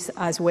reduce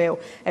as well.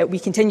 We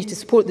continue to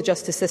support the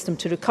justice system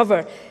to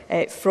recover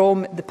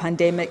from the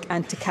pandemic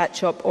and to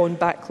catch up on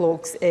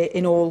backlogs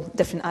in all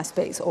different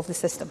aspects of the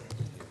system.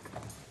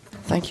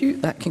 Thank you.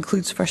 That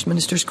concludes First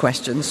Minister's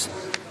questions.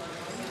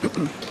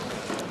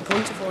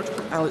 Point of order,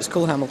 Alex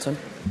Cole-Hamilton.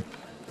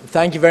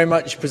 Thank you very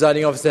much,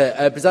 Presiding Officer.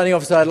 Presiding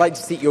Officer, I'd like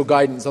to seek your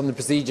guidance on the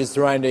procedures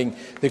surrounding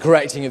the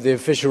correcting of the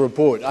official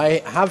report.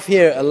 I have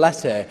here a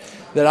letter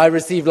that I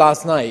received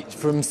last night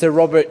from Sir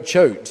Robert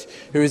Choate,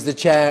 who is the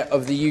chair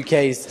of the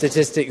UK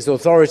Statistics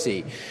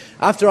Authority.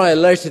 After I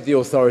alerted the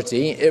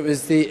authority, it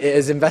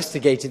has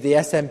investigated the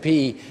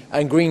SNP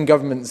and Green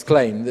government's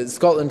claim that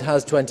Scotland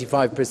has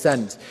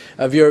 25%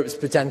 of Europe's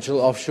potential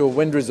offshore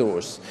wind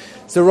resource.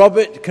 Sir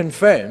Robert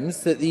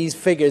confirms that these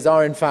figures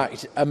are in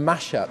fact a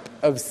mashup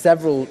of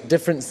several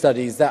different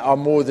studies that are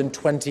more than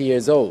 20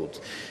 years old.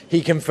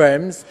 He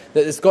confirms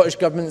that the Scottish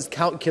Government's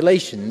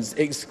calculations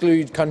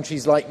exclude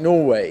countries like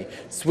Norway,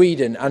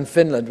 Sweden and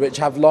Finland, which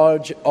have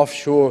large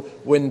offshore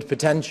wind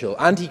potential.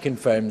 And he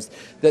confirms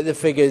that the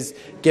figures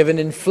give an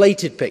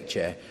inflated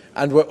picture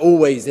and were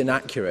always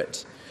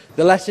inaccurate.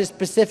 The letter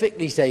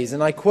specifically says,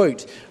 and I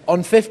quote,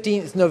 "On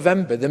 15th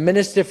November, the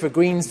Minister for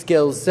Green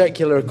Skills,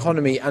 Circular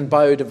Economy and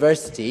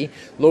Biodiversity,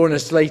 Lorna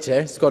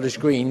Slater, Scottish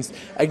Greens,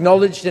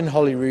 acknowledged in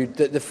Holyrood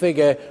that the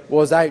figure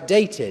was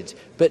outdated,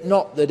 but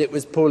not that it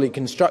was poorly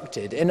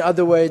constructed. In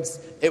other words,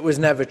 it was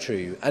never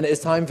true, and it is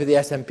time for the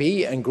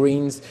SNP and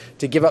Greens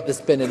to give up the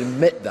spin and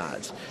admit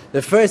that.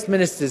 The First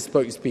Minister's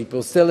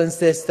spokespeople still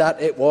insist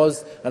that it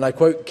was, and I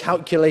quote,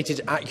 calculated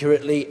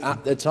accurately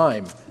at the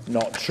time.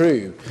 Not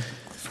true."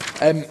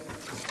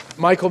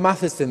 Michael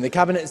Matheson, the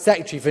Cabinet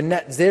Secretary for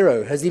Net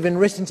Zero, has even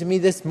written to me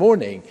this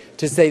morning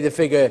to say the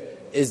figure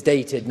is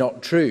dated,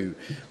 not true.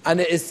 And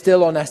it is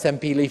still on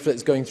SNP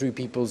leaflets going through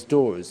people's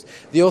doors.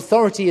 The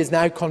authority is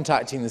now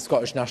contacting the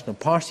Scottish National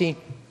Party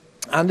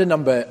and a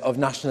number of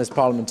nationalist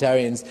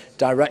parliamentarians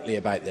directly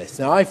about this.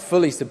 Now, I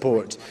fully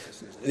support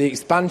the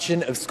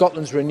expansion of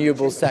Scotland's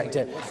renewable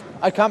sector.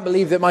 I can't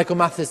believe that Michael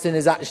Matheson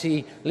is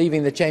actually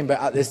leaving the chamber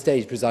at this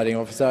stage, presiding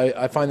officer.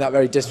 I find that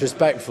very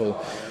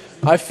disrespectful.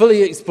 I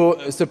fully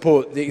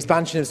support the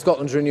expansion of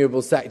Scotland's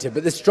renewable sector,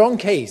 but the strong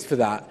case for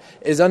that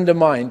is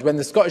undermined when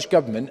the Scottish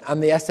Government,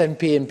 and the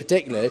SNP in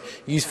particular,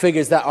 use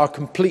figures that are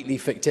completely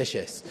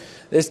fictitious.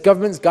 This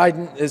Parliament's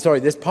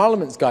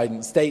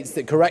guidance states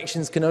that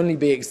corrections can only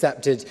be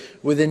accepted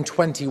within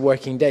 20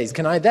 working days.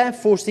 Can I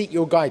therefore seek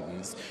your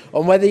guidance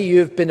on whether you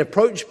have been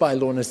approached by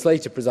Lorna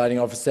Slater, presiding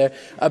officer,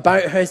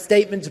 about her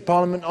statement to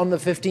Parliament on the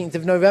 15th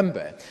of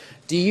November?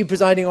 Do you,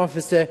 presiding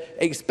officer,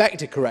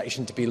 expect a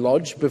correction to be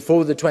lodged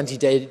before the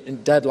 20-day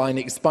deadline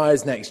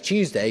expires next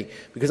Tuesday?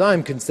 Because I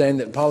am concerned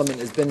that Parliament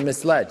has been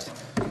misled.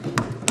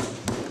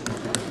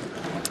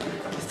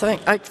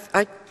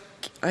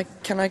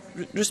 Can I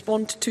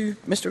respond to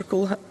Mr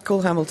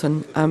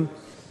Cole-Hamilton?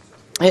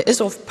 It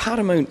is of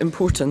paramount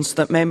importance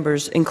that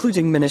members,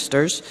 including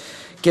ministers,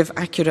 give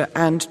accurate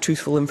and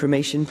truthful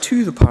information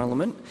to the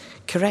Parliament,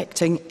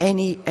 correcting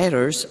any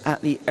errors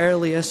at the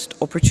earliest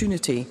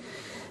opportunity.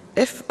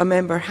 If a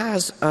member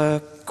has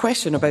a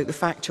question about the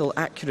factual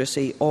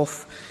accuracy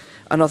of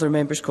another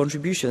member's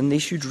contribution, they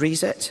should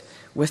raise it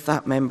with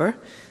that member.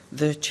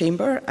 The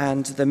Chamber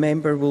and the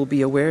member will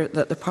be aware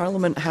that the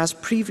Parliament has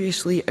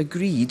previously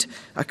agreed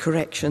a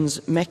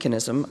corrections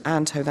mechanism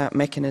and how that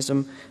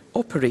mechanism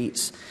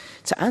operates.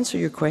 To answer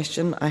your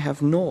question, I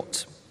have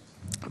not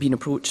been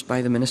approached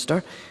by the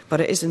Minister, but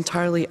it is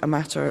entirely a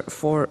matter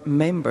for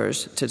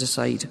members to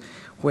decide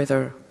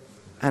whether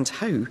and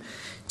how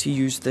to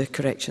use the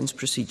corrections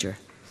procedure.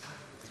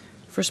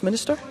 First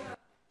Minister.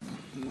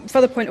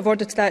 Further point of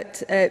order to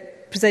that,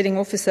 presiding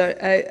officer.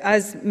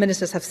 As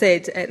ministers have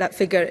said, that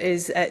figure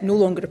is no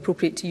longer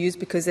appropriate to use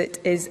because it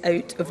is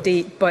out of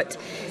date. But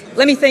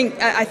let me think.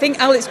 I think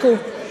Alex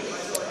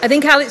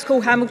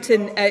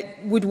Cole-Hamilton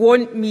would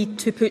want me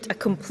to put a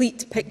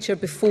complete picture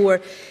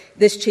before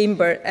this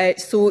chamber.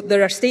 So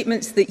there are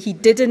statements that he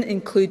didn't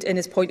include in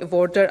his point of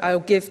order. I'll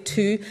give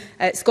two.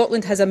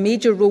 Scotland has a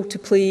major role to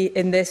play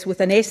in this, with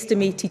an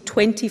estimated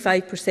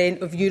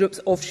 25% of Europe's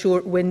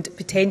offshore wind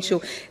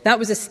potential. That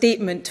was a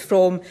statement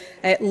from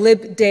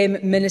Lib Dem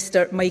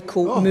Minister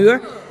Michael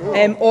Moore.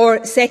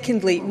 Or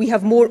secondly, we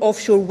have more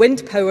offshore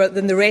wind power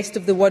than the rest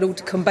of the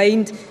world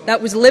combined.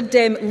 That was Lib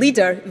Dem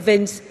leader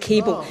Vince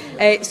Cable.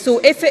 So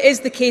if it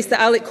is the case that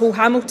Alex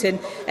Cole-Hamilton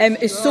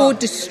is so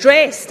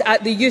distressed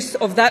at the use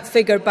of that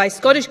figure by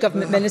Scottish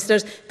Government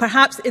ministers,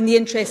 perhaps in the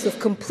interest of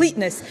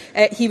completeness,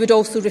 he would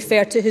also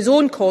refer to his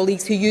own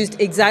colleagues who used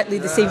exactly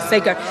the same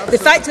figure. The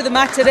fact of the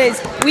matter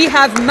is, we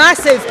have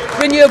massive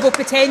renewable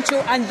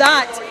potential, and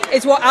that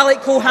is what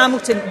Alex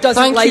Cole-Hamilton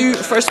doesn't like. Thank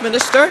you, First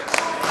Minister.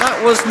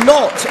 That was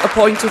not a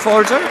point of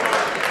order.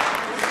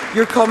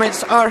 Your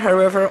comments are,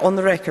 however, on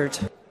the record.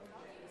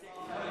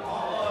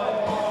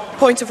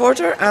 Point of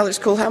order, Alex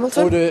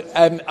Cole-Hamilton. Order.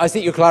 I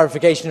seek your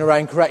clarification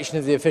around correction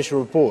of the official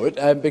report,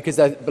 because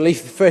I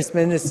believe the First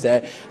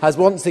Minister has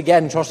once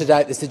again trotted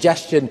out the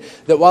suggestion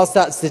that whilst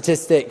that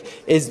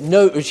statistic is,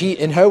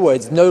 in her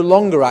words, no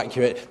longer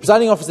accurate.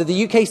 Presiding officer,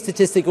 the UK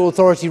Statistical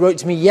Authority wrote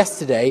to me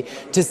yesterday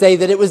to say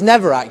that it was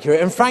never accurate,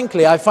 and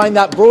frankly, I find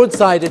that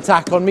broadside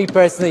attack on me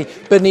personally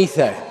beneath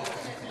her.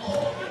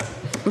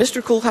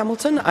 Mr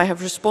Cole-Hamilton, I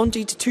have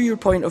responded to your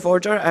point of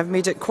order. I have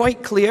made it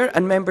quite clear,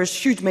 and members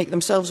should make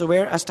themselves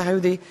aware as to how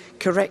the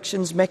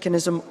corrections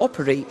mechanism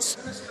operates.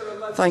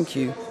 Thank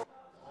you.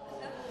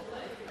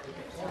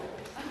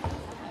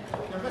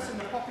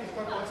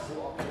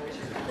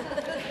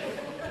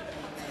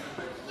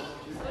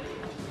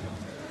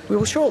 We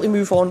will shortly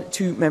move on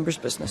to members'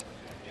 business.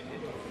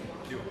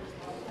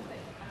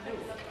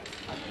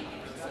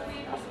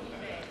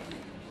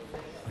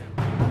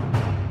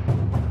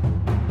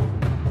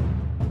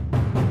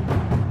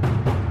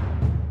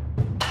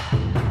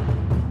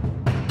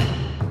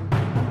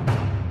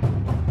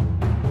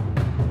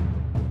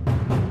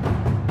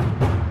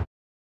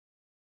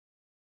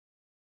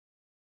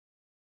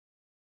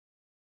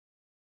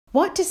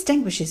 What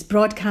distinguishes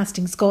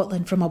Broadcasting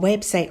Scotland from a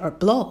website or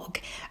blog,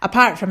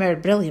 apart from our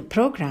brilliant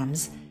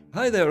programmes?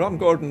 Hi there, I'm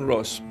Gordon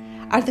Ross.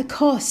 Are the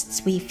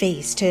costs we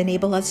face to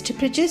enable us to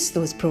produce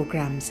those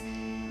programmes.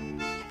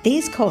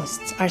 These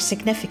costs are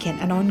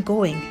significant and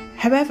ongoing.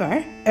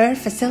 However, our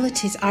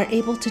facilities are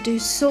able to do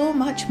so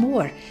much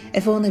more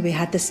if only we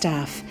had the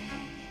staff.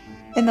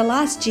 In the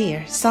last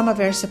year, some of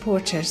our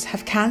supporters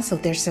have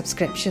cancelled their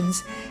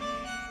subscriptions.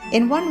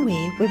 In one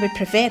way, we would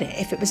prefer it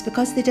if it was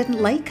because they didn't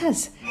like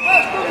us,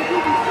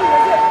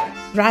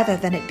 rather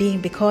than it being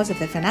because of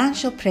the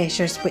financial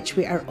pressures which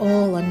we are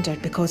all under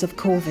because of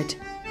COVID.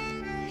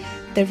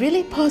 The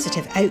really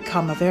positive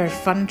outcome of our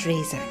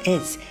fundraiser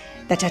is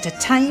that at a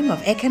time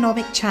of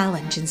economic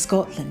challenge in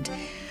Scotland,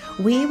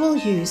 we will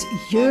use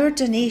your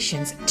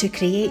donations to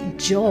create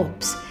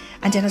jobs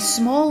and in a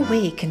small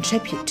way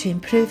contribute to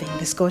improving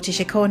the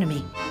Scottish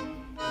economy.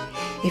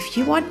 If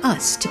you want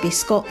us to be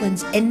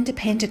Scotland's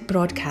independent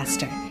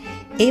broadcaster,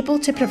 able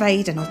to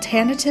provide an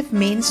alternative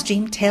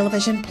mainstream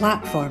television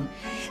platform,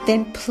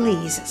 then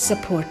please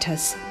support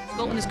us.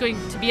 Scotland is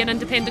going to be an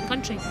independent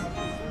country.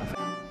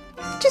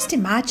 Just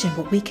imagine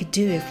what we could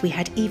do if we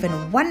had even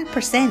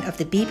 1% of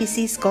the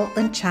BBC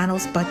Scotland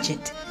channel's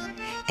budget.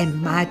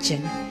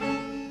 Imagine.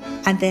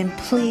 And then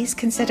please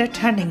consider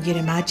turning your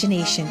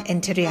imagination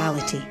into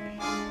reality.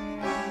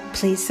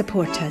 Please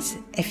support us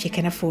if you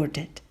can afford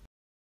it.